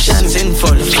know eruption.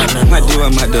 Sinful, my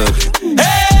dog.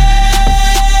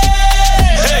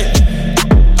 Hey,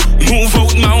 move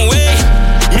out my way.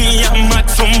 Me, I'm mad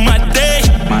for my day.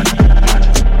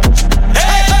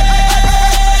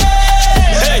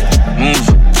 Hey,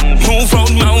 move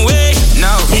out my way.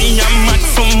 Now, me, I'm mad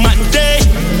for my day.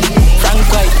 Frank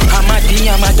White, I'm mad,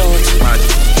 I'm a dot.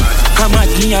 I'm mad,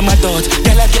 I'm a dot.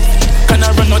 Girl, I get, can I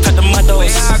run out of the mad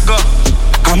house?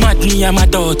 I'm mad, I'm a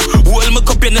dot. Hold my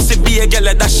cup in the CB, a girl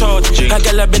at that short. A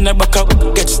girl been a back up,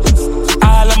 gets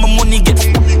all of my money get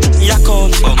yak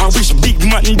out. I wish big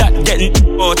man that getting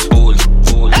out.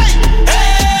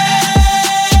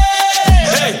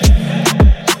 Hey,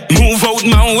 move out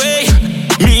my way.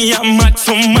 Me, I'm mad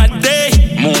for my day.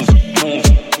 Move.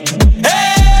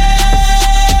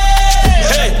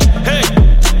 Hey,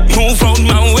 move out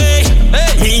my way.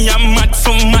 Me, I'm mad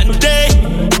for my day.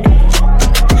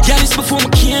 Yeah, this before my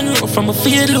can roll from a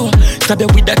field low. Stab you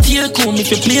with that tail comb if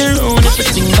you play around,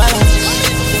 everything balance.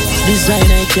 Design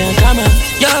I can't come on.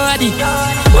 Yo, Adi.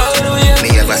 Me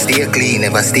ever stay clean,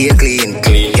 never stay clean.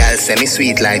 Girl say me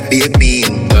sweet like baked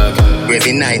bean.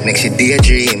 Every night makes you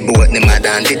daydream. Both the mother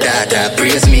and the daughter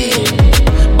praise me.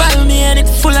 Ball me and it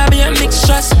full of beer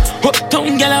mixtures.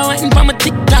 Uptown girl I waiting for my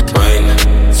TikTok.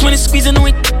 So when it's squeezing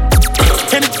away,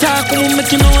 and it talk won't make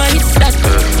you know I hit that.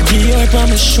 Dior on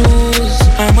my shoes,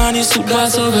 I'm on your suit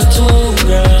boss over 2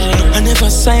 girl. I never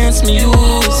science me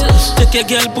use. Take your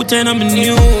girl put her on my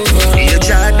new. You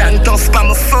Jordan tough on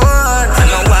my foot. I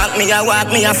don't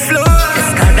walk me a floor.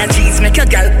 It's called the G's make your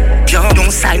girl jump.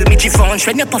 Don't style me chiffon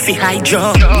when you puffy high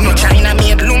jump. No China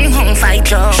made long hung fight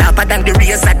jump. Sharper than the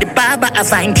razor, the barber a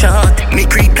fine chart. Me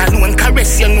creak alone,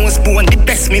 caress your nose bone. The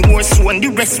best me worst one, the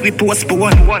rest we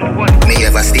postpone. Me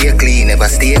ever stay clean, never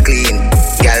stay clean.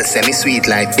 Girl say me sweet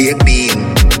like baked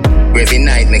bean. Every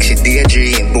night makes you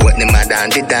daydream. Both the mother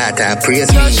and the daughter praise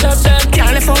me.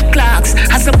 Can't afford clocks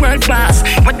as a world boss.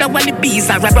 What the one the bees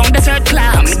are around the 3rd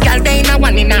class. Me girl they in a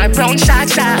one in a brown shot.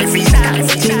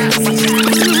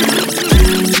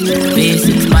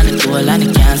 Basics man it cool and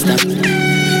it can't stop.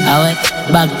 I went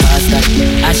back past that.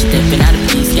 As she stepping out the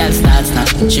place, girl starts now.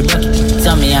 She broke it,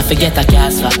 so me I forget a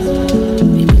cast for.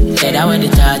 Head out with the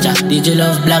charger. DJ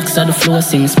love black so the flow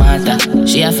seems smarter.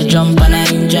 She have to jump on a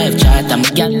in-drive charter. My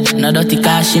girl, no dirty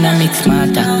car, she no mix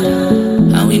smarter.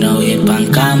 And we know it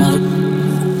pan calm out.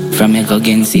 From me go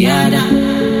against the other.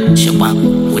 She want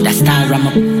with a star ram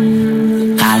up.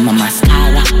 Call my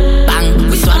mascara. Bang,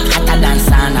 we swap hotter than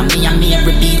sauna. Me and me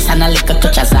every beats and a little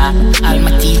touch as her. All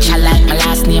my teacher like my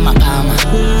last name a Palmer.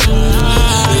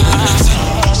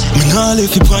 Me nah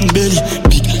left you on belly.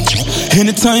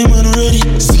 Anytime when I'm ready,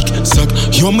 sick, suck.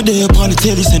 You're my day upon the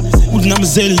telly, send food and I'm a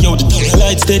zelly, yo, the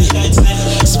light steady.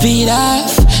 Speed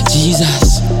off,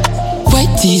 Jesus.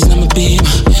 White tees and I'm a babe.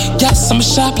 Gas, I'm a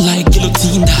sharp like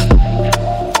guillotine that.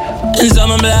 And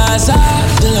I'm a blaster.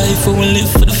 The life I will live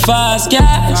for the fast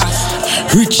gas.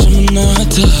 Rich, I'm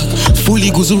not talk. Fully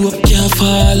goes up, can't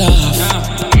fall off.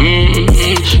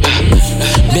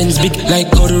 Benz big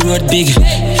like how the road big.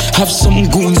 Have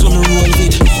some goons on the roll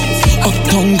with.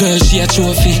 Uptown girl, she a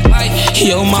trophy.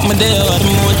 Yo, mama, there are the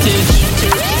motive.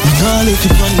 Nah, let you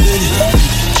run belly.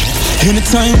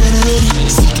 Anytime when I'm ready,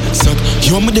 sick, suck.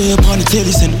 You're my day upon the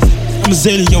telly, send I'm a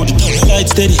zelly, yo, the light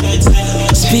steady.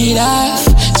 Speed off,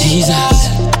 Jesus.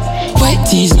 White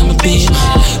tees, and I'm a babe.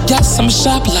 Gas, I'm a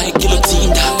sharp like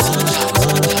guillotine that.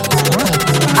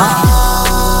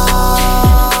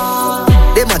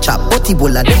 Them a chop, butty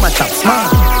bola, them a chop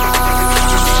smart.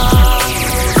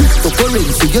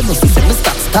 Cryptocurrency, you know, see me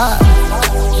stop star.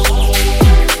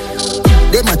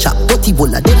 Them a chop, butty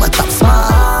bola, them a chop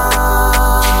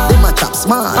smart. Them a chop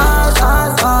smart.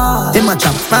 Them a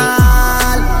chop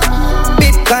smart.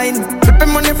 line.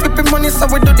 Flipping money, so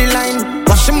we do the line.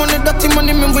 Washing money, dirty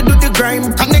money, mean we do the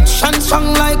grime. Connection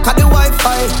strong like a the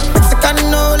Wi-Fi.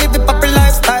 Mexican no live the poppy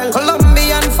lifestyle.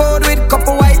 Colombian food with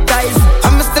couple white ties.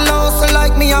 I'm still also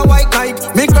like me a white knight.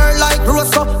 Me girl like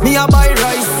Rosa, me a buy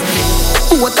rice.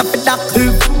 What up with that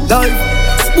life?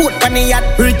 Sport when he at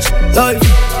rich life.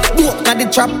 Walk na the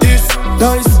trap this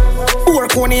nice.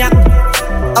 Work on it.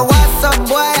 I want some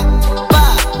boy.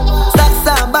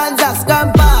 Saxa, Banza,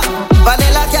 Scampa.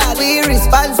 Vanilla cat, we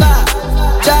responsa.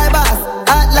 Jibas,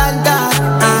 Atlanta.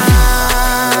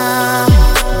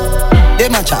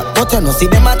 Them a chop, but you know see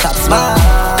them a chop smart.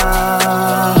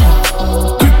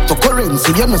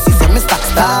 Cryptocurrency, you know see them a stack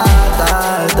star.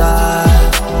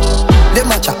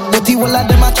 Them a chop, but you all of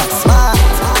them a chop smart.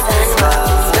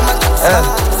 Them a chop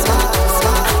smart.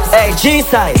 Hey,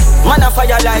 G-side, man a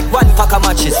fire like one pack of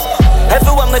matches.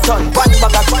 Everyone me turn, one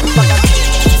bag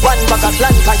of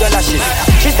blank on your lashes.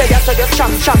 She said yes, so you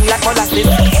strong like molasses.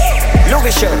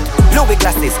 Louis shirt, Louis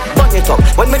glasses, burn it up.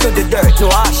 When me do the dirt, no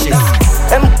ashes.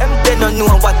 They don't know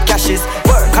what cash is.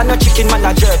 Work and no chicken man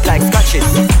a jerk like scratches.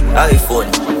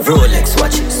 iPhone, Rolex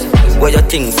watches. Where your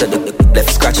things said the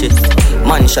left scratches.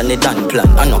 Mansion they done plan,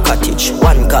 and no cottage.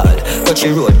 One call, touch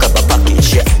the road, grab a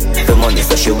package. Yeah, the money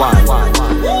so she want.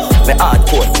 Me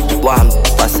hardcore, warm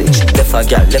passage. Left a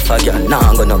girl, nah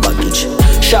I'm gonna baggage.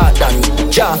 Short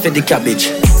and jar for the cabbage.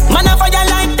 Man a fire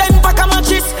like 10 pack of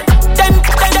matches.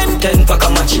 10 pack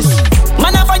of matches.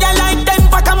 Man a fire like 10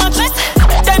 pack of matches.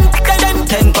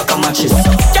 10 pack of matches.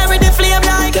 Carry the flame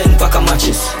like 10 pack of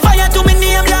matches. Fire to me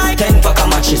name like 10 pack of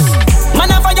matches. Man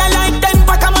a fire like 10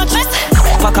 pack of matches.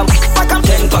 Pack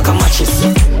 10 pack of matches.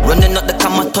 Running up the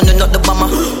camera, turning up the bomber.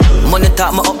 Money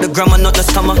talk me up the grammar, not the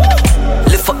stammer.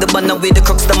 Lift up the banner with the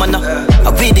crux the manna.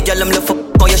 I be the girl I'm left up,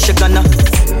 oh yeah she gonna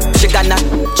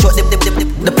show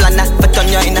the planner. But turn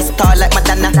you in a star like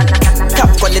Madonna.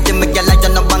 Top quality, me girl like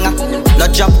you no banger. No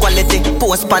job quality,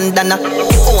 post bandana.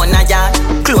 Own a yard,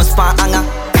 close pan hanger.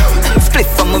 Split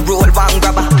from a roll, one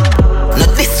grabber.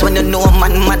 Not this when you know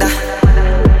man mother.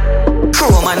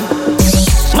 Crow man.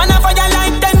 Man a fire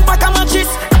like 10 pack of matches.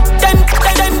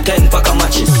 10 pack of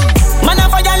matches. Man a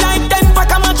fire like 10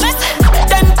 pack of matches.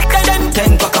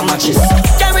 10 pack of matches.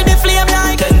 Carry the flame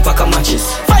like 10 pack of matches.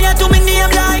 Fire to me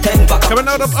name like 10 pack of matches. Coming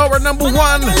out of hour number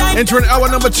 1, entering hour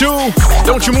number 2.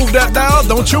 Don't you move that dial,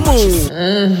 don't you move.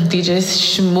 DJ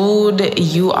Schmood,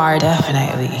 you are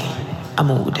definitely a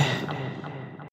mood.